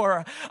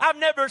before. I've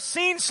never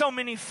seen so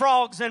many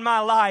frogs in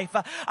my life.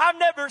 I've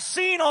never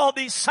seen all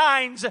these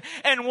signs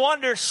and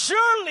wonders.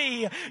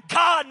 Surely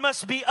God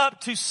must be up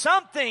to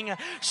something.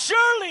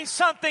 Surely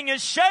something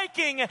is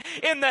shaking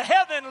in the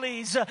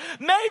heavenlies.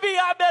 Maybe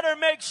I better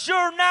make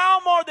sure now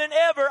more than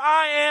ever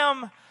I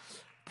am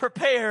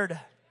prepared.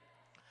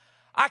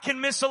 I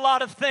can miss a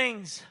lot of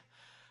things.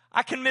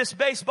 I can miss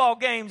baseball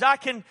games. I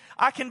can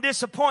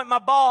disappoint my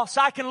boss.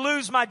 I can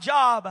lose my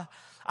job.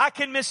 I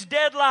can miss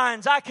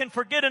deadlines. I can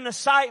forget an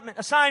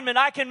assignment.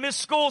 I can miss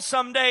school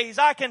some days.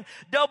 I can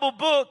double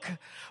book.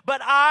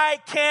 But I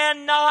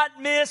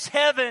cannot miss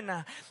heaven.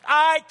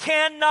 I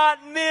cannot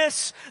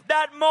miss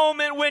that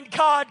moment when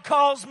God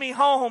calls me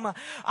home.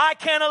 I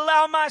can't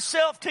allow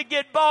myself to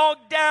get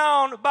bogged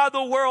down by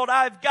the world.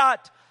 I've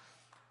got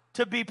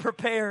to be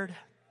prepared.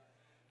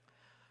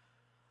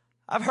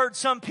 I've heard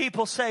some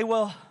people say,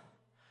 well,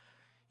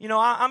 you know,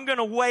 I'm going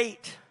to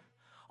wait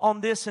on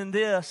this and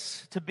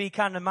this to be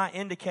kind of my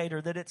indicator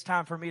that it's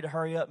time for me to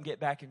hurry up and get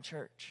back in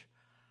church.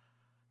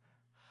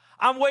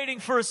 I'm waiting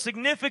for a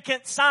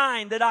significant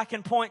sign that I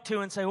can point to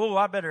and say, oh,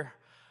 I better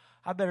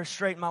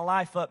straighten my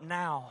life up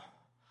now.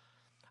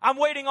 I'm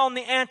waiting on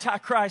the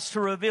Antichrist to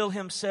reveal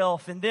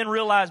himself and then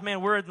realize,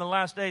 man, we're in the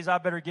last days. I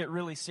better get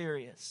really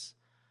serious.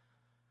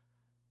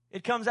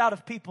 It comes out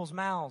of people's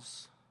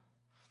mouths.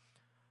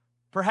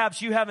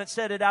 Perhaps you haven't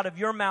said it out of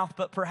your mouth,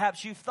 but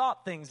perhaps you've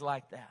thought things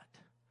like that.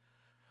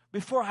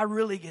 Before I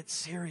really get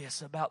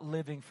serious about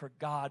living for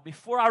God,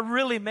 before I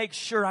really make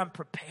sure I'm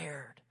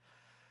prepared,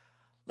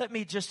 let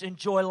me just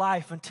enjoy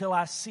life until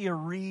I see a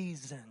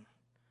reason,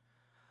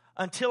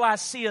 until I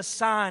see a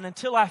sign,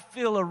 until I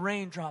feel a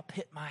raindrop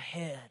hit my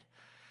head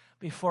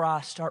before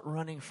I start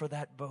running for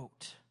that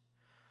boat.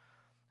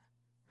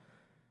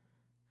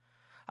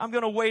 I'm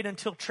going to wait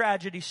until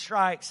tragedy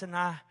strikes and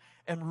I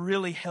am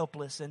really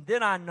helpless, and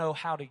then I know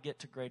how to get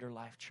to Greater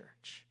Life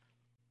Church.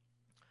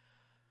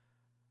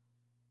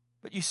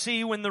 But you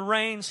see, when the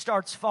rain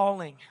starts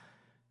falling,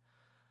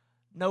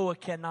 Noah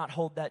cannot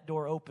hold that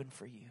door open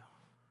for you.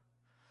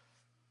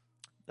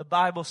 The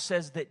Bible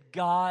says that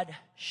God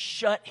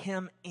shut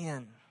him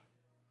in.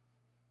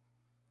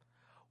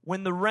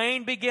 When the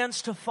rain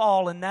begins to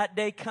fall and that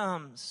day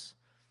comes,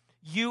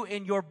 you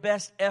in your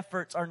best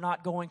efforts are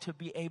not going to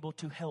be able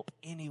to help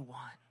anyone.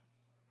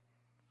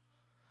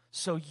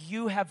 So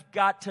you have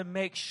got to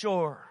make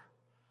sure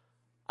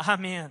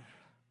I'm in.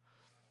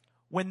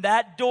 When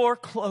that door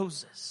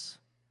closes,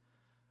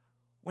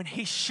 when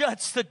he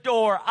shuts the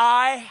door,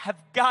 I have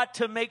got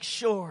to make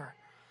sure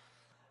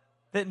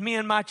that me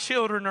and my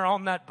children are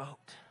on that boat.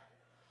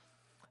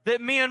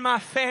 that me and my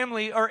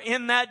family are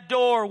in that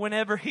door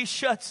whenever He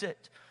shuts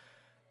it.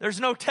 There's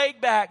no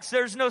takebacks.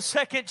 There's no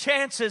second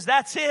chances.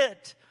 That's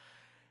it.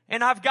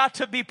 And I've got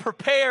to be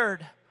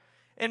prepared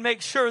and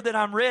make sure that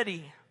I'm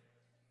ready.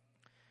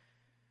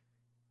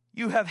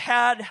 You have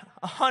had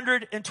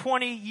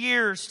 120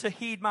 years to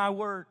heed my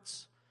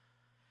words.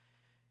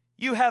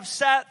 You have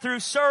sat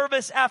through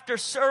service after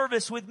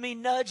service with me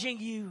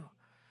nudging you,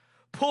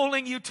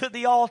 pulling you to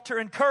the altar,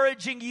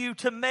 encouraging you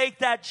to make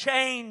that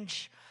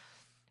change.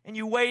 And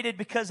you waited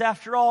because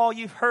after all,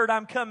 you've heard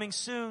I'm coming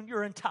soon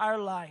your entire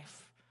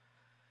life.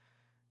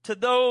 To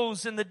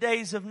those in the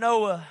days of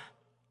Noah,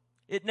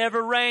 it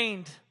never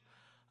rained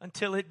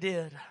until it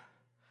did.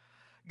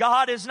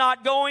 God is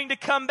not going to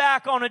come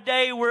back on a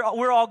day where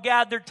we're all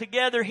gathered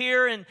together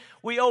here and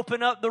we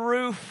open up the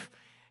roof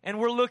and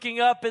we're looking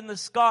up in the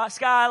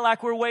sky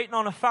like we're waiting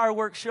on a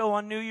fireworks show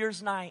on New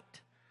Year's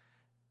night,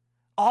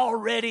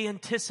 already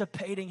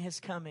anticipating His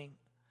coming.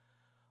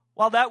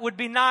 While that would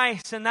be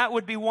nice and that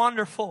would be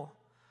wonderful,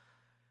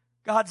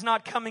 God's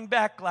not coming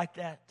back like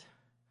that.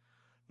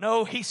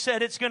 No, He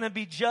said it's going to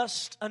be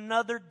just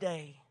another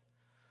day.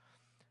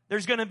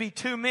 There's going to be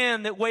two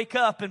men that wake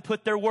up and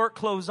put their work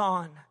clothes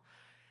on.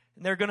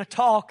 And they're going to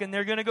talk and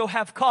they're going to go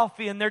have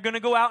coffee and they're going to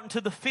go out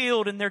into the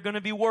field and they're going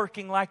to be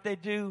working like they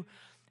do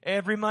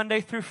every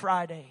Monday through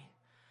Friday.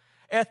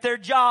 At their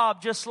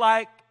job, just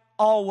like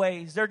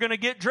always. They're going to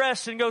get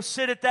dressed and go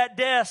sit at that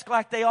desk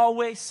like they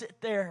always sit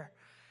there.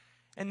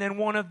 And then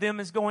one of them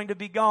is going to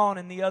be gone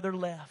and the other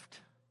left.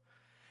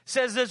 It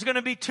says there's going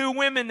to be two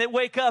women that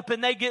wake up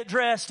and they get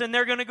dressed and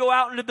they're going to go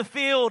out into the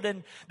field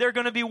and they're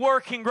going to be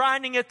working,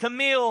 grinding at the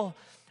mill.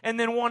 And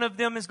then one of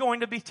them is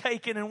going to be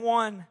taken and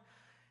one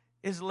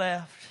is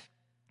left.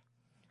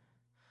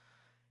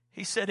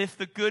 He said, if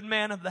the good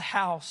man of the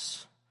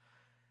house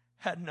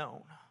had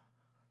known.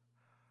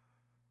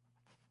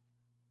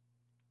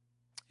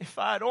 If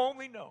I'd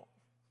only known.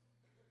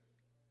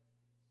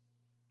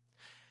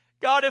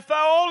 God, if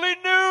I only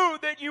knew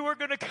that you were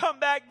going to come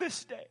back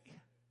this day,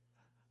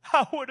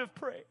 I would have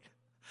prayed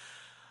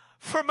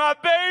for my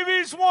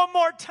babies one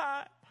more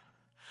time.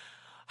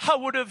 I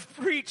would have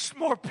reached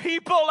more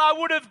people. I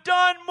would have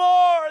done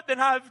more than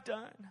I've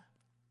done.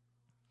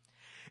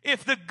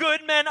 If the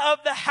goodman of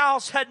the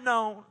house had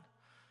known.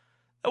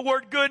 The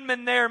word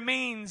goodman there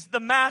means the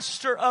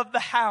master of the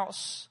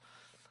house,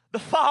 the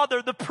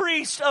father, the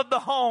priest of the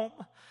home.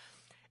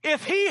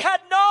 If he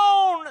had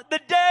known the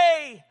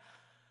day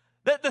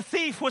that the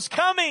thief was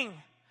coming,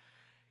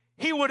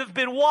 he would have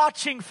been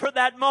watching for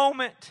that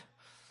moment.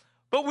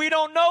 But we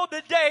don't know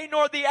the day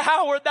nor the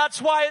hour.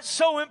 That's why it's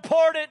so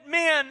important.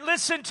 Men,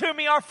 listen to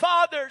me, our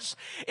fathers.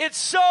 It's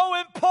so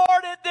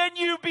important that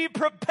you be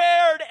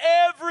prepared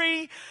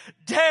every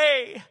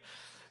day.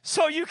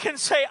 So you can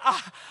say,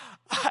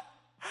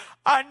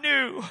 I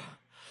knew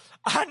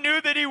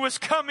that he was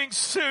coming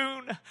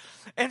soon.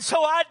 And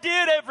so I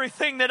did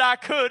everything that I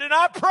could. And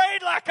I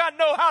prayed like I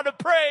know how to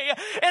pray.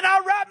 And I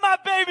wrapped my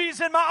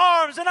babies in my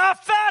arms. And I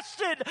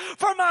fasted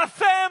for my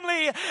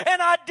family.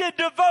 And I did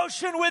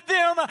devotion with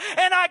them.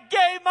 And I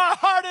gave my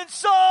heart and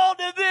soul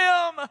to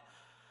them.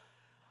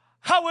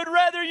 I would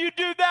rather you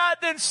do that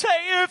than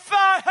say, if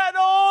I had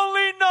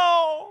only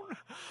known.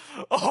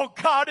 Oh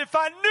God, if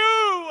I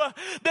knew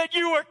that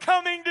you were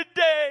coming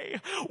today,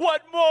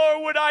 what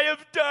more would I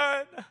have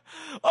done?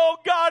 Oh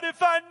God,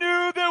 if I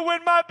knew that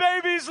when my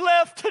babies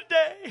left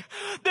today,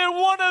 that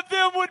one of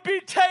them would be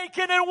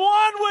taken and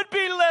one would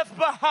be left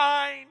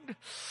behind.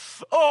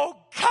 Oh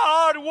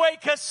God,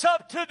 wake us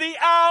up to the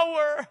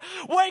hour.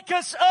 Wake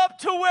us up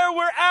to where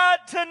we're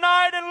at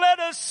tonight and let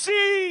us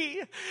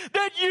see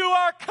that you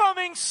are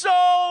coming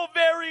so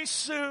very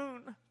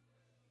soon.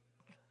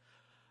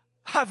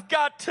 I've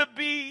got to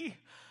be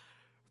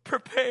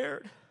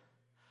prepared.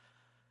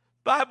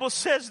 Bible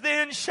says,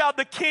 then shall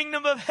the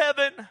kingdom of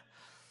heaven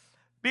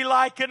be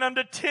likened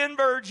unto 10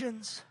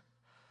 virgins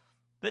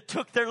that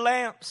took their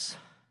lamps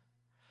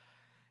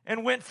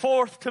and went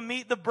forth to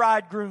meet the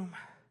bridegroom.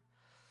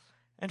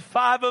 And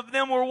 5 of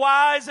them were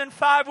wise and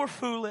 5 were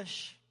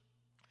foolish.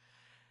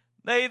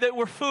 They that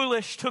were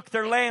foolish took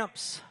their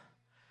lamps,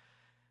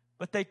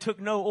 but they took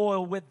no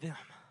oil with them.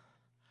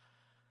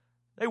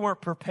 They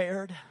weren't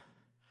prepared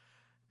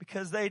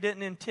because they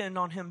didn't intend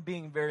on him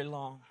being very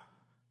long.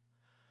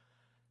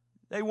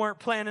 They weren't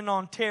planning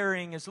on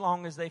tarrying as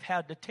long as they've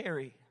had to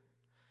tarry.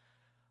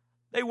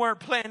 They weren't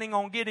planning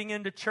on getting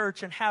into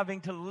church and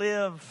having to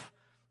live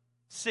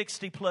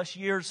 60 plus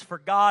years for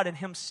God and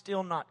him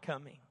still not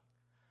coming.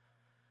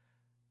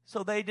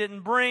 So they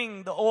didn't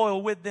bring the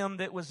oil with them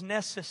that was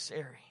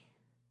necessary.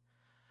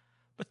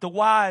 But the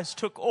wise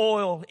took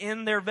oil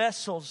in their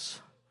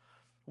vessels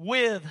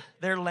with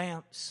their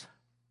lamps.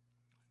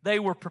 They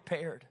were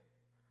prepared.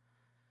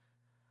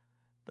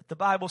 But the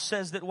Bible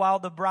says that while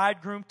the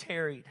bridegroom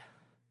tarried,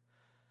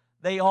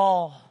 they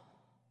all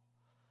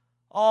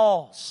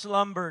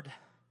slumbered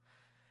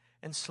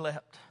and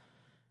slept.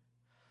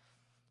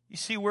 You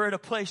see, we're at a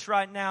place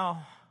right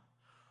now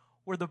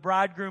where the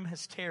bridegroom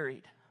has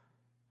tarried.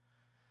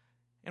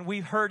 And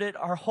we've heard it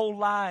our whole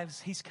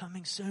lives. He's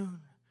coming soon.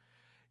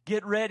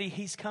 Get ready.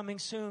 He's coming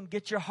soon.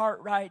 Get your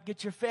heart right.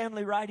 Get your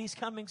family right. He's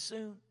coming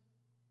soon.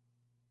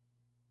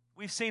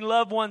 We've seen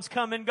loved ones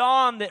come and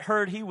gone that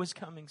heard He was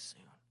coming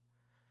soon.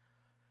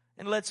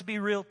 And let's be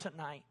real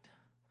tonight.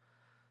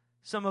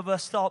 Some of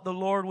us thought the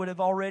Lord would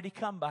have already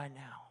come by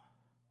now.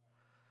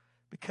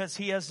 Because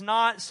He has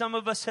not. Some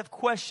of us have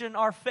questioned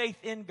our faith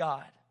in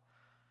God.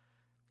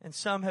 And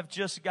some have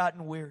just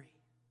gotten weary.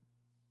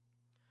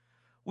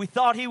 We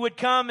thought He would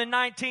come in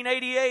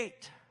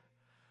 1988.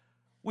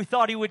 We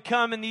thought He would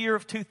come in the year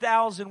of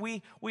 2000.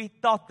 We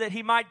thought that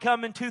He might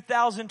come in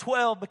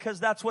 2012 because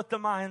that's what the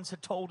Mayans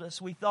had told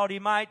us. We thought He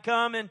might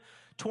come in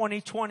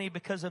 2020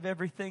 because of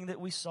everything that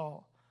we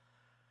saw.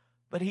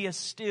 But He has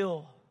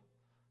still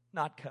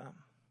not come.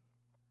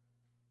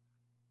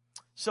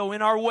 So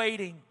in our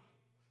waiting,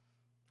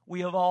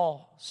 we have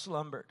all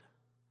slumbered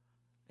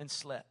and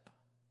slept.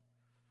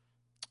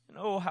 And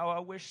oh, how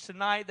I wish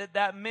tonight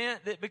that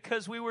meant that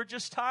because we were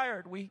just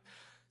tired, we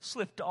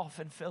slipped off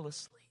and fell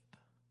asleep.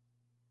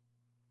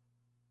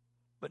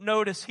 But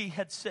notice He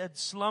had said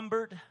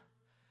slumbered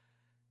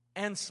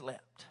and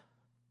slept,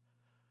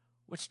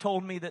 which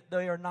told me that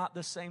they are not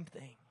the same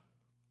thing.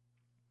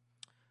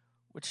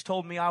 Which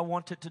told me I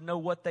wanted to know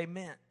what they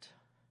meant.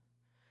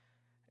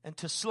 And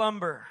to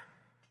slumber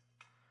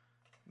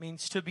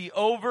means to be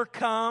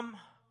overcome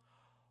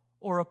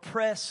or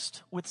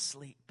oppressed with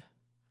sleep.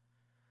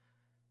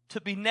 To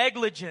be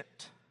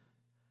negligent,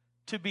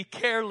 to be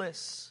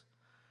careless,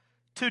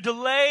 to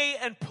delay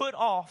and put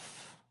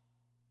off.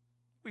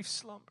 We've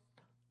slumbered.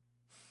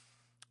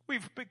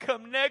 We've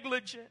become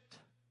negligent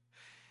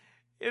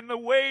in the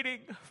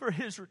waiting for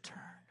His return.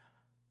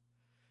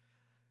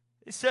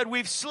 He said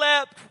we've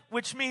slept,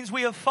 which means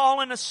we have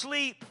fallen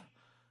asleep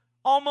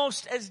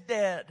almost as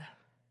dead.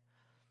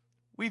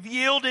 We've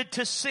yielded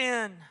to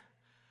sin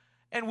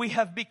and we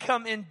have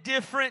become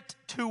indifferent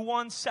to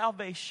one's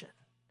salvation.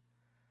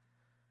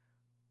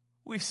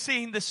 We've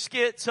seen the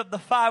skits of the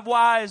 5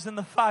 wise and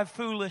the 5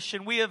 foolish,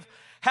 and we have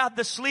had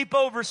the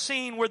sleepover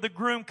scene where the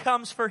groom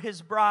comes for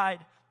his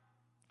bride.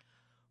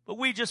 But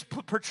we just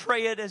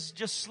portray it as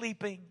just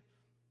sleeping.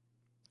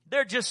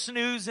 They're just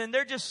snoozing.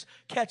 They're just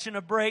catching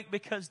a break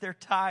because they're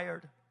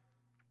tired.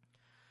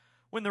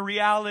 When the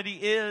reality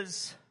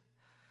is,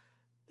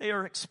 they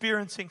are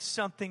experiencing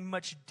something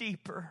much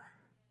deeper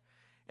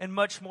and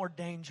much more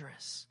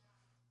dangerous.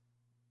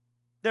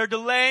 They're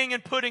delaying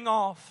and putting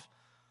off.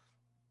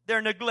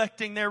 They're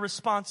neglecting their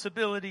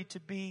responsibility to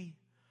be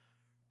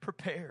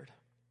prepared.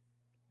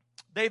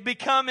 They've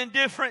become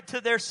indifferent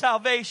to their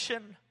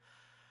salvation.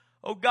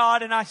 Oh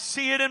God, and I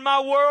see it in my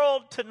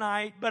world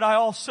tonight, but I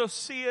also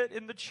see it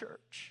in the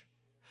church.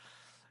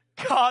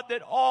 God,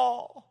 that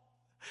all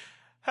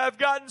have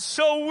gotten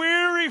so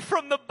weary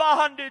from the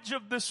bondage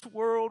of this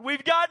world.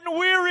 We've gotten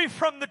weary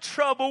from the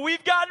trouble.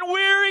 We've gotten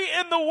weary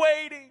in the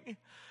waiting.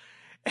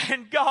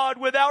 And God,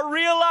 without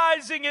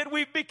realizing it,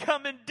 we've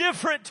become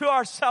indifferent to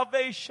our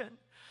salvation.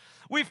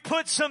 We've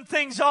put some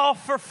things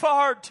off for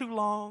far too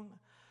long.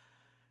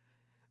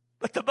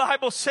 But the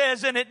Bible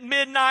says, and at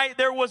midnight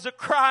there was a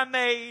cry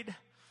made,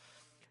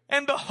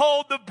 and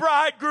behold, the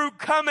bridegroom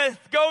cometh,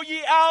 go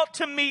ye out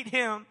to meet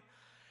him.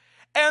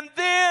 And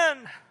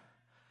then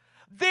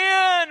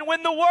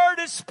when the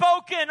word is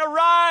spoken,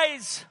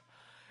 arise,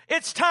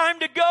 it's time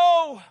to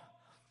go.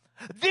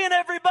 Then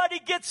everybody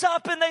gets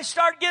up and they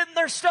start getting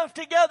their stuff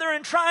together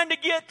and trying to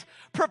get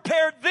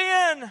prepared.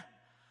 When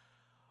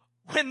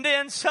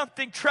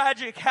something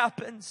tragic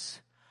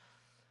happens,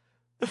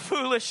 the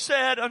foolish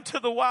said unto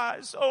the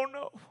wise, oh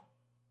no,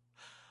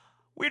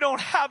 we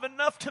don't have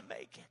enough to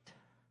make it.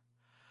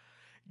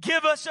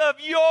 Give us of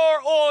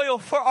your oil,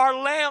 for our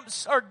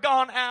lamps are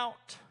gone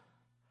out.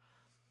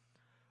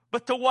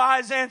 But the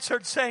wise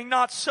answered, saying,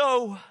 not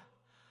so,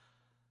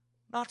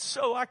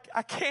 I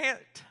can't.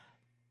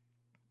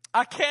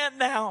 I can't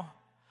now,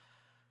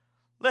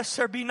 lest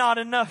there be not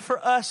enough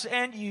for us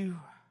and you.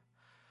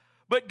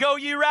 But go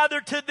ye rather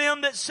to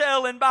them that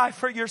sell and buy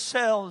for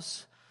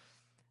yourselves.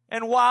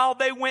 And while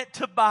they went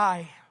to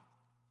buy,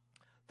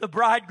 the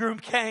bridegroom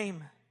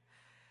came.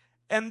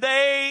 And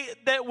they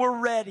that were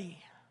ready,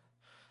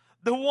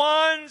 the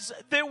ones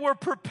that were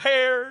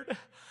prepared,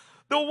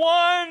 the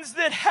ones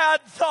that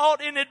had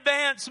thought in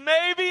advance,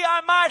 maybe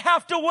I might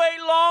have to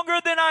wait longer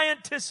than I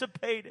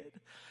anticipated.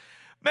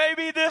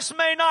 Maybe this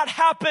may not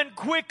happen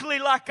quickly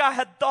like I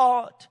had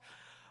thought.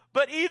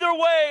 But either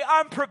way,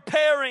 I'm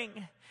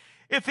preparing.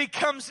 If he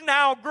comes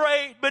now,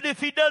 great. But if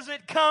he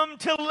doesn't come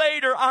till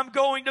later, I'm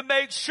going to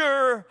make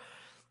sure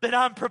that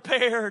I'm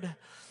prepared.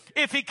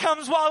 If he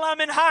comes while I'm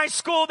in high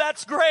school,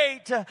 that's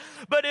great.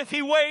 But if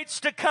he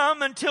waits to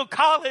come until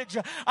college,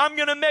 I'm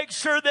going to make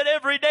sure that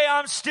every day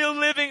I'm still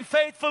living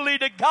faithfully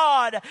to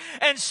God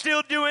and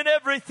still doing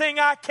everything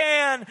I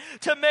can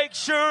to make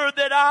sure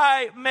that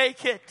I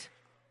make it.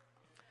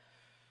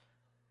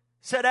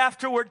 Said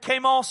afterward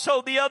came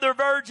also the other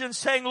virgins,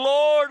 saying,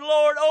 Lord,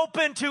 Lord,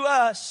 open to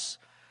us.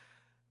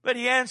 But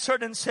he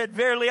answered and said,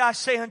 verily I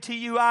say unto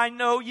you, I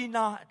know ye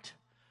not.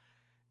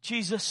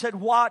 Jesus said,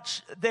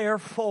 watch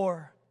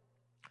therefore,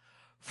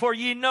 For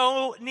ye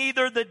know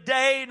neither the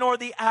day nor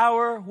the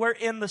hour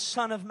wherein the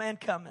Son of Man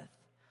cometh.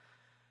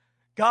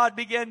 God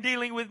began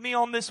dealing with me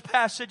on this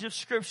passage of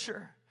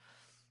Scripture.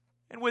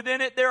 And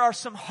within it there are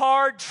some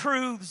hard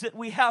truths that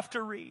we have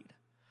to read.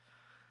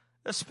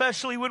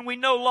 Especially when we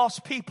know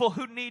lost people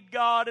who need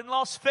God and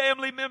lost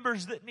family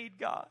members that need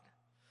God.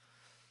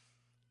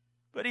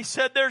 But He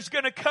said there's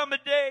going to come a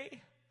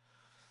day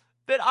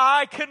that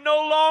I can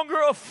no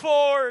longer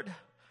afford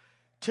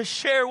to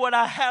share what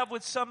I have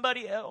with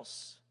somebody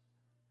else.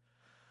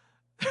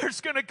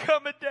 There's going to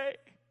come a day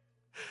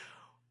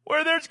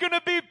where there's going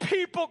to be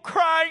people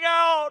crying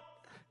out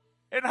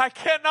and I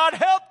cannot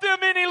help them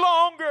any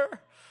longer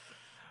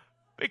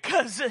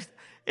because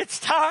it's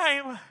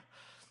time.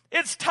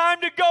 It's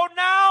time to go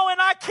now,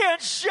 and I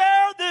can't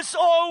share this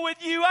oil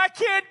with you. I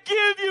can't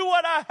give you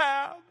what I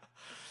have.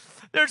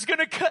 There's going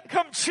to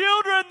come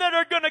children that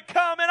are going to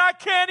come, and I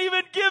can't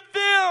even give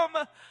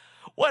them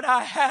what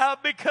I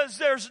have because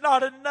there's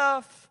not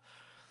enough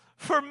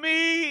for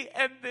me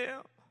and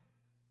them.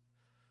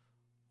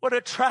 What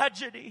a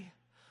tragedy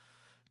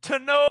to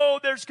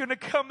know there's going to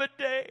come a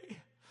day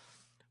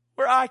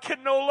where I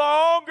can no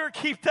longer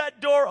keep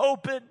that door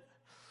open,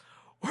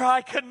 where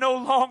I can no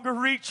longer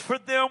reach for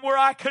them, where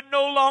I can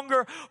no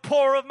longer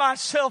pour of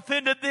myself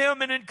into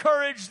them and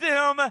encourage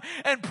them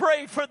and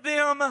pray for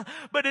them.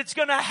 But it's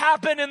going to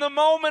happen in the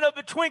moment of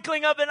the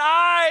twinkling of an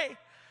eye.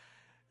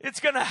 It's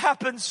going to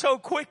happen so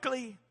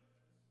quickly.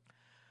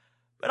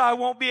 But I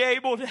won't be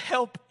able to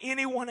help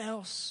anyone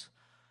else.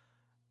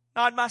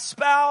 Not my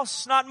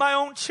spouse, not my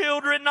own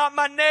children, not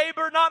my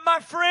neighbor, not my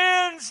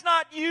friends,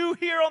 not you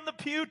here on the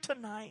pew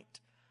tonight.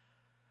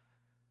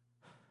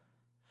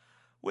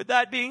 With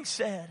that being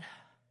said,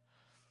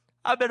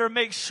 I better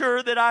make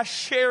sure that I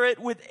share it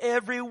with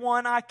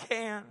everyone I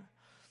can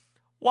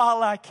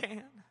while I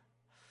can.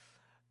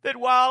 That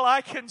while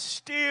I can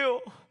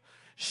still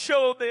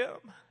show them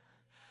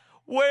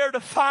where to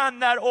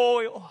find that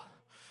oil,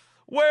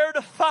 where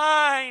to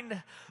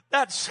find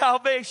that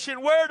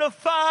salvation, where to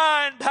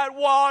find that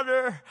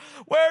water,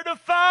 where to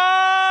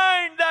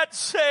find that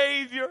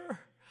Savior.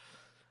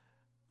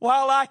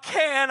 While I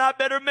can, I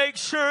better make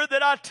sure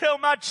that I tell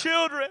my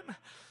children,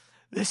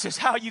 this is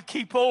how you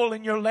keep oil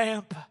in your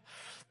lamp.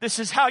 This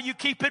is how you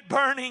keep it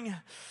burning.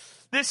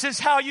 This is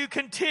how you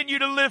continue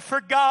to live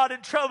for God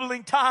in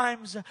troubling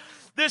times.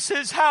 This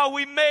is how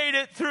we made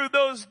it through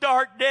those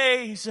dark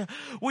days.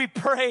 We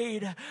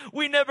prayed.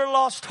 We never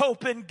lost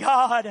hope in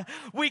God.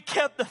 We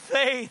kept the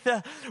faith.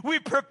 We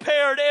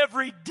prepared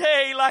every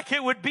day like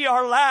it would be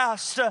our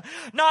last.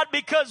 Not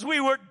because we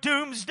were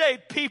doomsday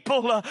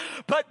people,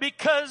 but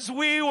because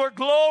we were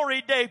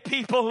glory day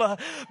people.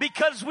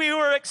 Because we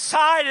were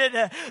excited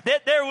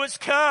that there was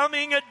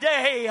coming a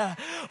day.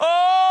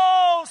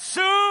 Oh,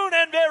 soon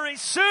and very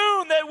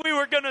soon that we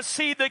were going to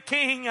see the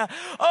King.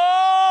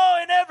 Oh,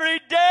 and every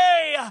day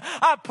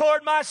I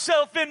poured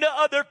myself into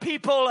other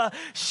people,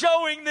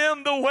 showing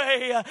them the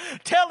way,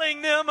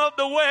 telling them of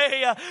the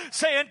way,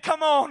 saying,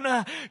 come on,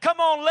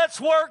 let's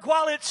work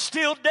while it's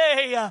still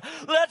day.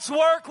 Let's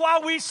work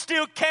while we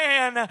still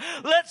can.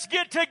 Let's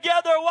get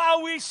together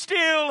while we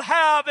still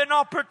have an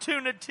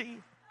opportunity.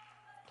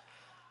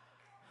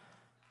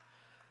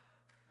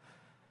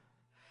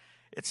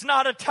 It's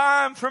not a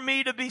time for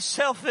me to be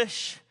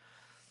selfish,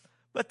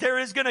 but there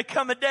is going to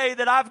come a day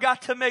that I've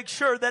got to make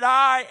sure that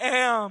I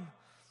am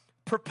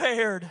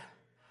prepared.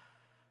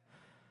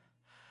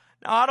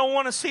 Now, I don't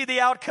want to see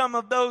the outcome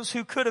of those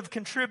who could have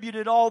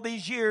contributed all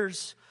these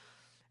years,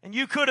 and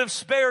you could have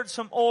spared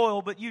some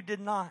oil, but you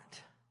did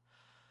not.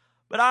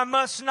 But I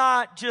must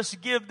not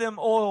just give them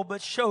oil,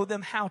 but show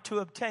them how to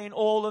obtain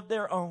oil of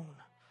their own.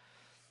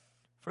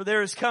 For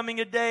there is coming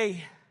a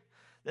day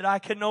that I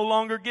can no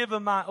longer give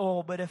them my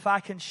oil, but if I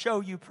can show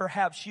you,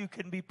 perhaps you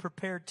can be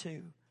prepared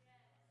too.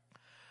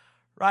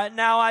 Right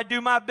now, I do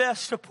my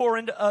best to pour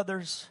into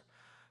others,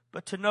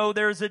 but to know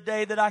there's a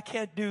day that I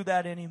can't do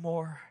that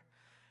anymore.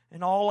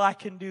 And all I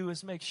can do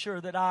is make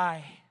sure that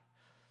I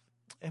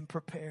am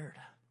prepared.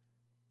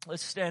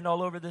 Let's stand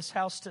all over this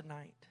house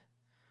tonight.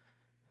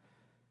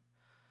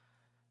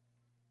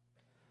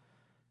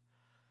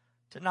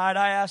 Tonight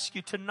I ask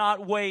you to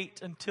not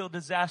wait until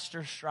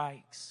disaster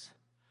strikes.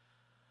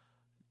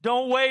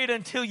 Don't wait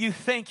until you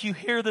think you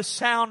hear the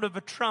sound of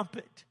a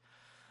trumpet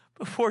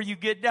before you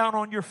get down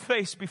on your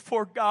face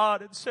before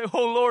God and say,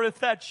 oh Lord, if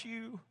that's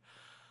you,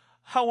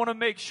 I want to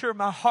make sure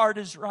my heart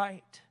is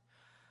right.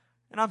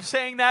 And I'm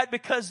saying that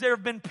because there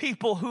have been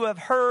people who have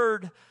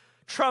heard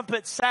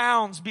trumpet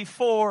sounds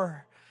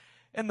before,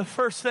 and the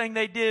first thing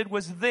they did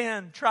was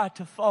then try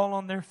to fall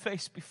on their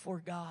face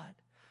before God.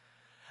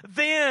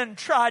 Then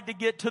tried to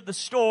get to the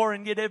store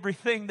and get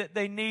everything that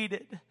they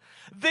needed.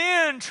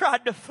 Then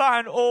tried to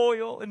find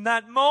oil in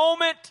that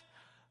moment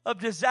of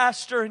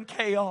disaster and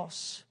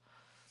chaos.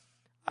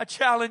 I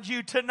challenge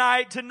you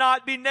tonight to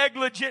not be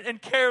negligent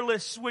and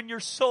careless when your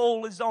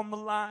soul is on the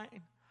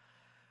line.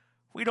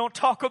 We don't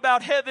talk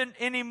about heaven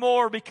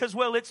anymore because,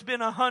 well, it's been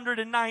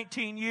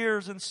 119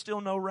 years and still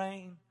no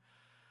rain.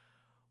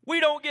 We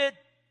don't get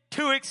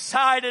too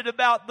excited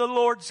about the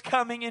Lord's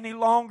coming any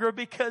longer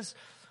because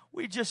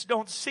we just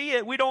don't see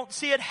it. We don't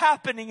see it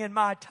happening in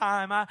my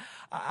time. I'm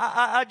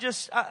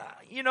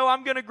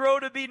going to grow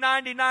to be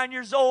 99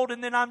 years old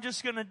and then I'm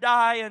just going to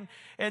die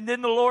and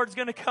then the Lord's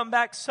going to come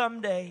back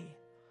someday.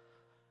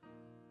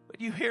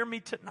 But you hear me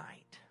tonight.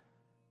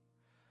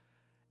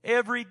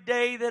 Every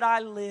day that I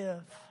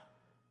live,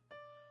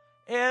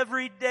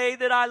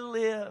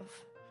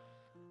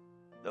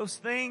 those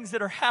things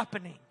that are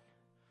happening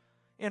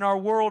in our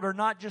world are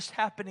not just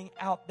happening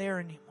out there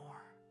anymore.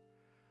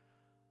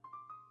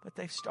 But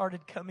they've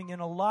started coming in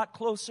a lot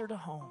closer to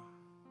home.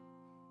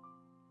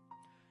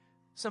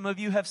 Some of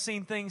you have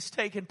seen things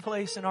taking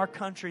place in our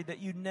country that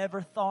you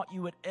never thought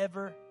you would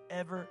ever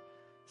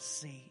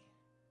see.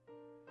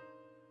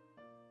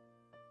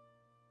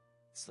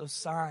 It's those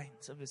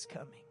signs of His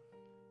coming.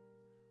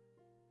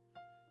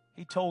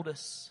 He told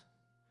us,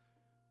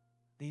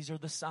 these are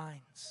the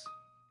signs.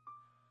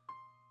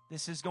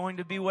 This is going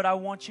to be what I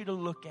want you to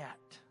look at,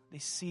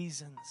 these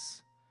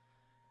seasons.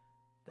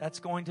 That's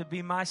going to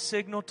be my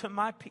signal to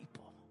my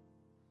people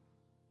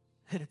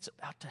that it's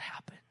about to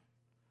happen.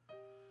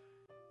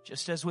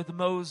 Just as with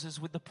Moses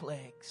with the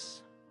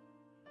plagues.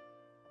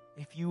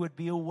 If you would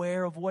be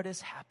aware of what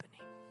is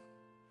happening.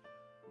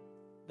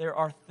 There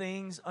are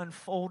things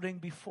unfolding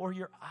before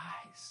your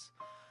eyes.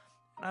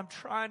 And I'm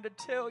trying to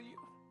tell you,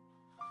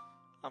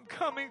 I'm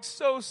coming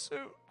so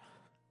soon.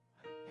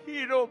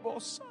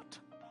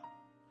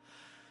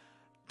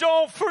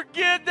 Don't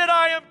forget that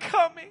I am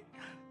coming.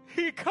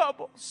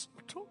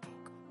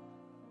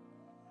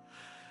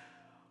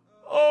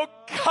 Oh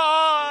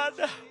God,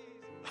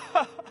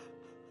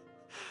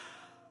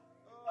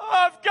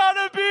 I've got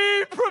to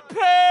be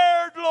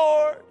prepared,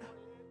 Lord.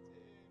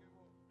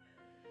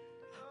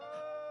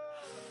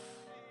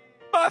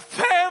 My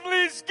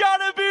family's got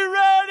to be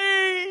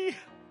ready.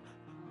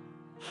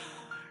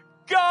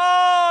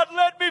 God,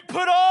 let me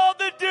put all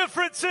the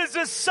differences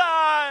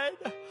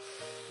aside.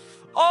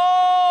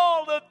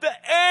 All of the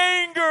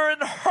anger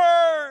and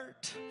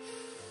hurt.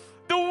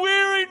 The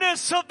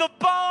weariness of the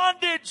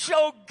bondage,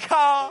 oh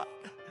God.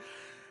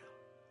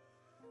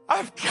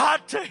 I've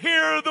got to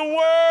hear the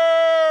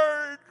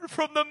word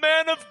from the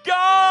man of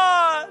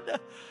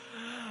God.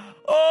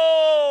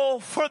 Oh,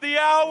 for the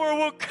hour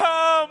will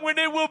come when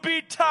it will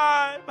be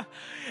time.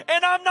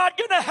 And I'm not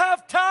going to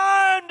have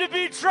time to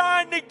be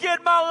trying to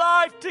get my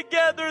life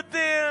together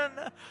then.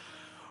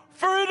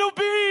 For it'll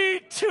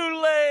be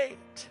too late.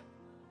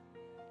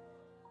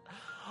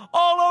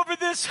 All over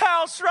this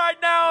house right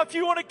now, if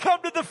you want to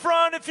come to the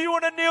front, if you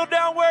want to kneel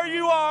down where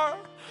you are,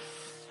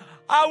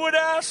 I would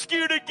ask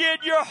you to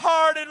get your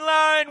heart in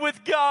line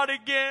with God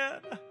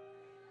again.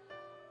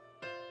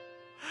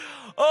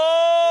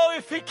 Oh,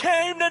 if He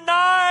came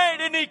tonight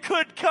and He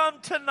could come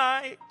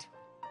tonight.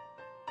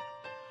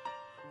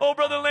 Oh,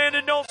 Brother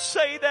Landon, don't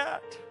say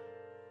that.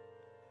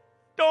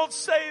 Don't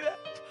say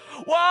that.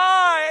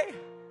 Why?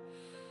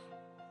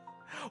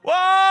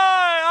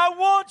 I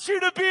want you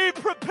to be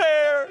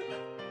prepared.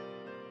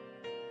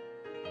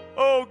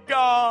 Oh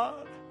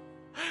God,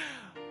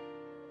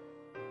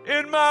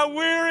 in my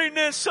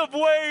weariness of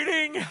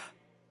waiting,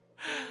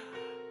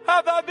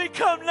 have I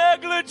become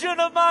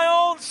negligent of my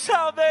own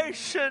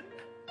salvation?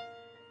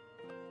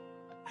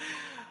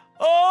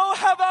 Oh,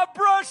 have I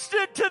brushed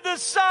it to the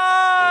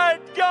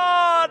side,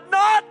 God,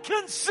 not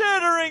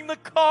considering the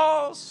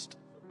cost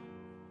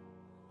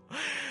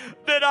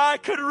that I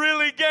could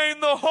really gain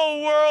the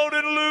whole world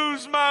and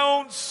lose my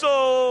own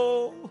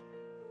soul?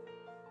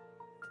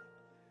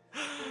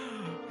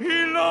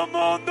 God,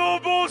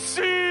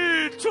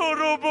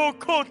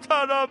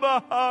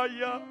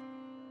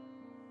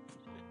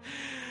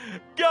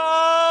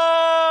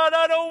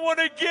 I don't want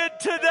to get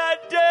to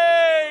that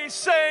day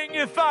saying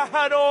if I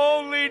had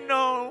only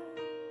known.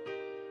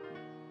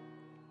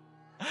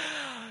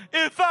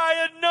 If I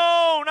had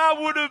known, I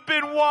would have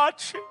been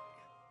watching.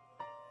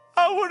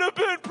 I would have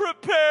been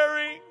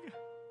preparing.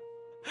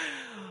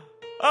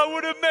 I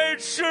would have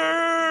made sure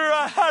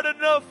I had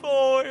enough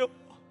oil.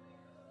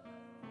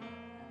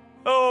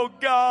 Oh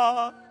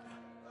God.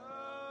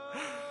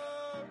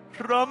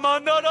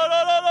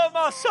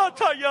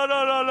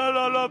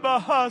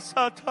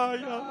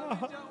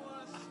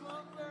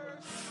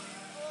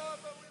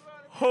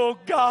 Oh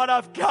God,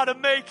 I've got to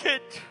make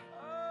it.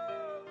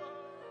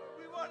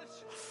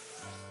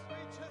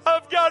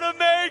 I've got to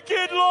make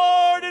it,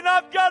 Lord, and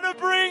I've got to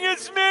bring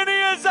as many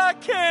as I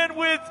can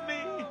with me.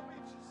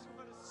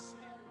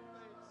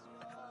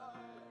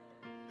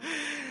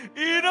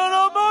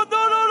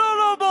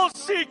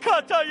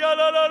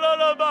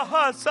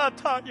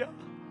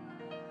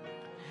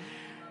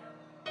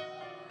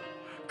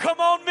 Come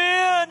on,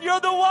 men, you're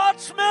the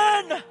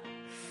watchmen.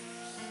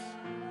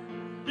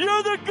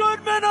 You're the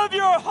good men of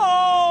your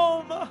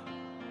home.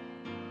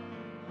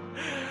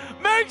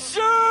 Make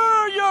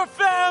sure your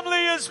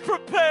family is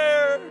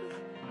prepared.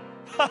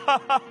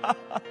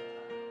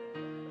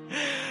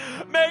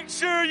 Make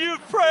sure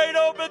you've prayed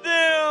over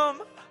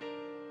them.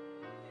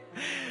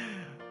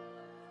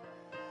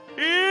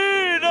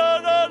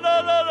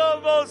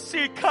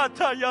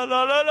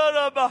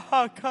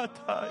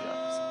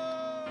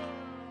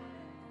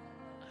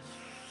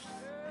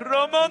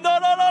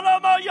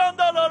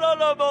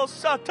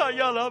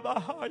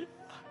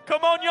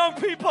 Come on, young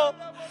people.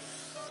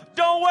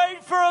 Don't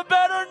wait for a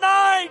better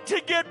night to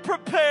get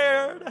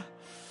prepared.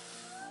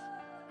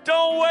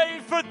 Don't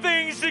wait for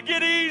things to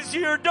get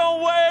easier.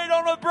 Don't wait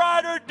on a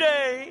brighter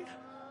day.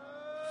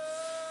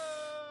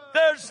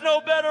 There's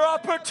no better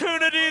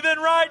opportunity than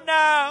right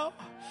now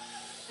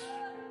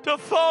to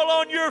fall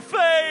on your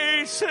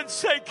face and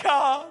say,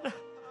 God,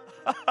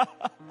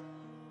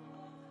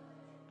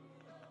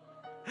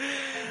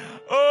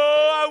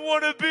 oh, I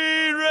want to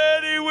be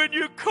ready when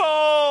you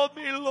call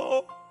me,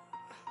 Lord.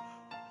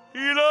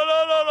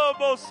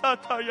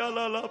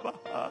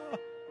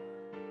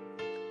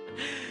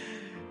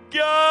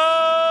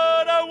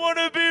 God, I want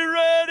to be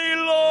ready,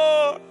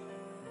 Lord.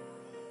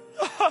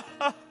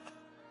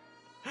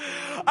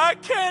 I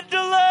can't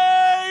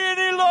delay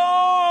any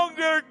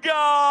longer,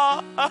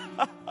 God.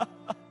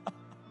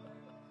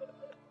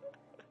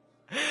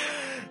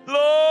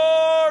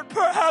 Lord,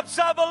 perhaps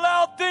I've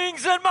allowed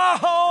things in my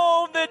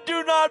home that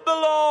do not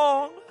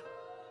belong.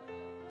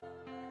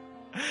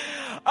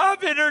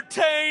 I've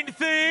entertained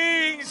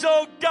things,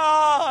 oh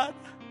God,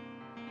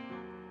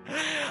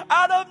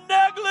 out of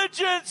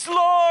negligence,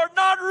 Lord,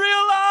 not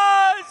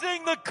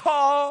realizing the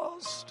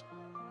cost.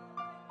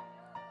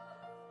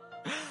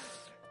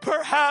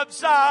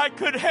 Perhaps I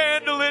could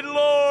handle it,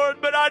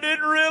 Lord, but I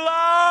didn't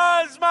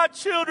realize my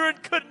children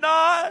could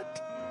not.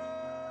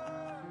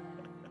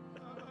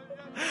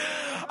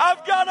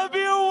 I've got to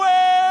be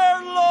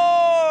aware,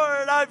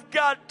 Lord. I've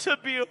got to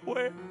be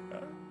aware.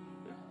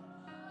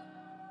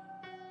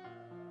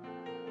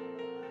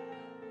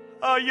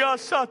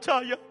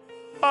 Ayasataya.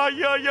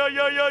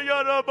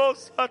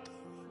 Ayayayayayarabosata.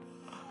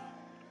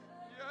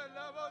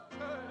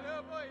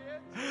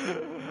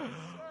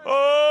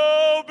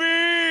 Oh,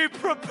 be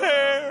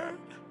prepared.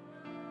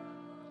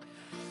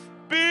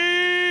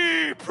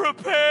 Be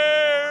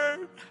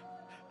prepared.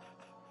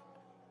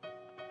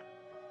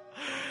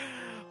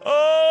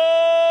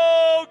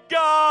 Oh,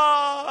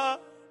 God.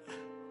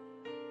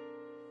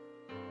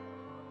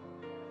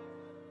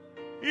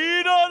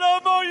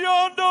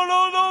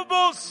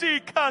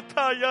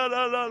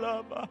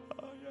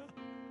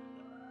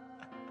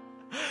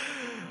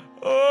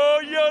 Oh,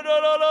 ya la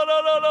la la la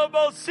la la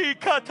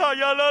basikata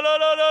ya la la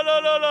la la la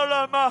la la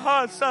la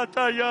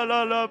mahasata ya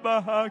la la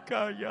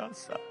bahaka ya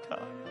sata.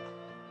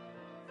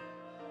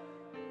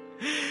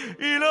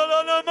 Ila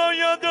la la ma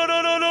ya la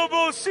la la la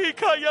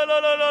basika ya la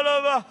la la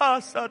la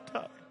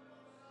mahasata.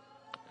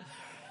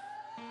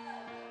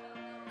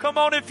 Come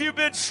on, if you've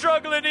been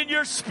struggling in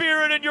your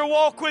spirit and your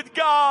walk with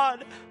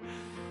God,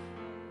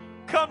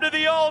 come to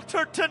the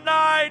altar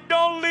tonight.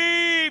 Don't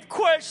leave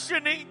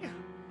questioning.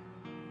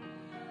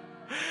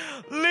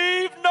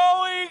 Leave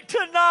knowing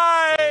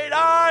tonight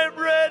I'm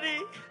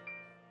ready.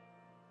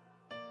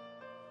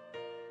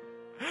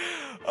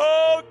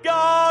 Oh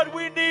God,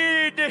 we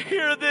need to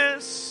hear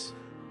this.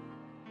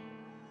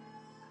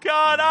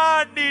 God,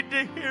 I need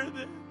to hear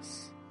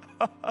this.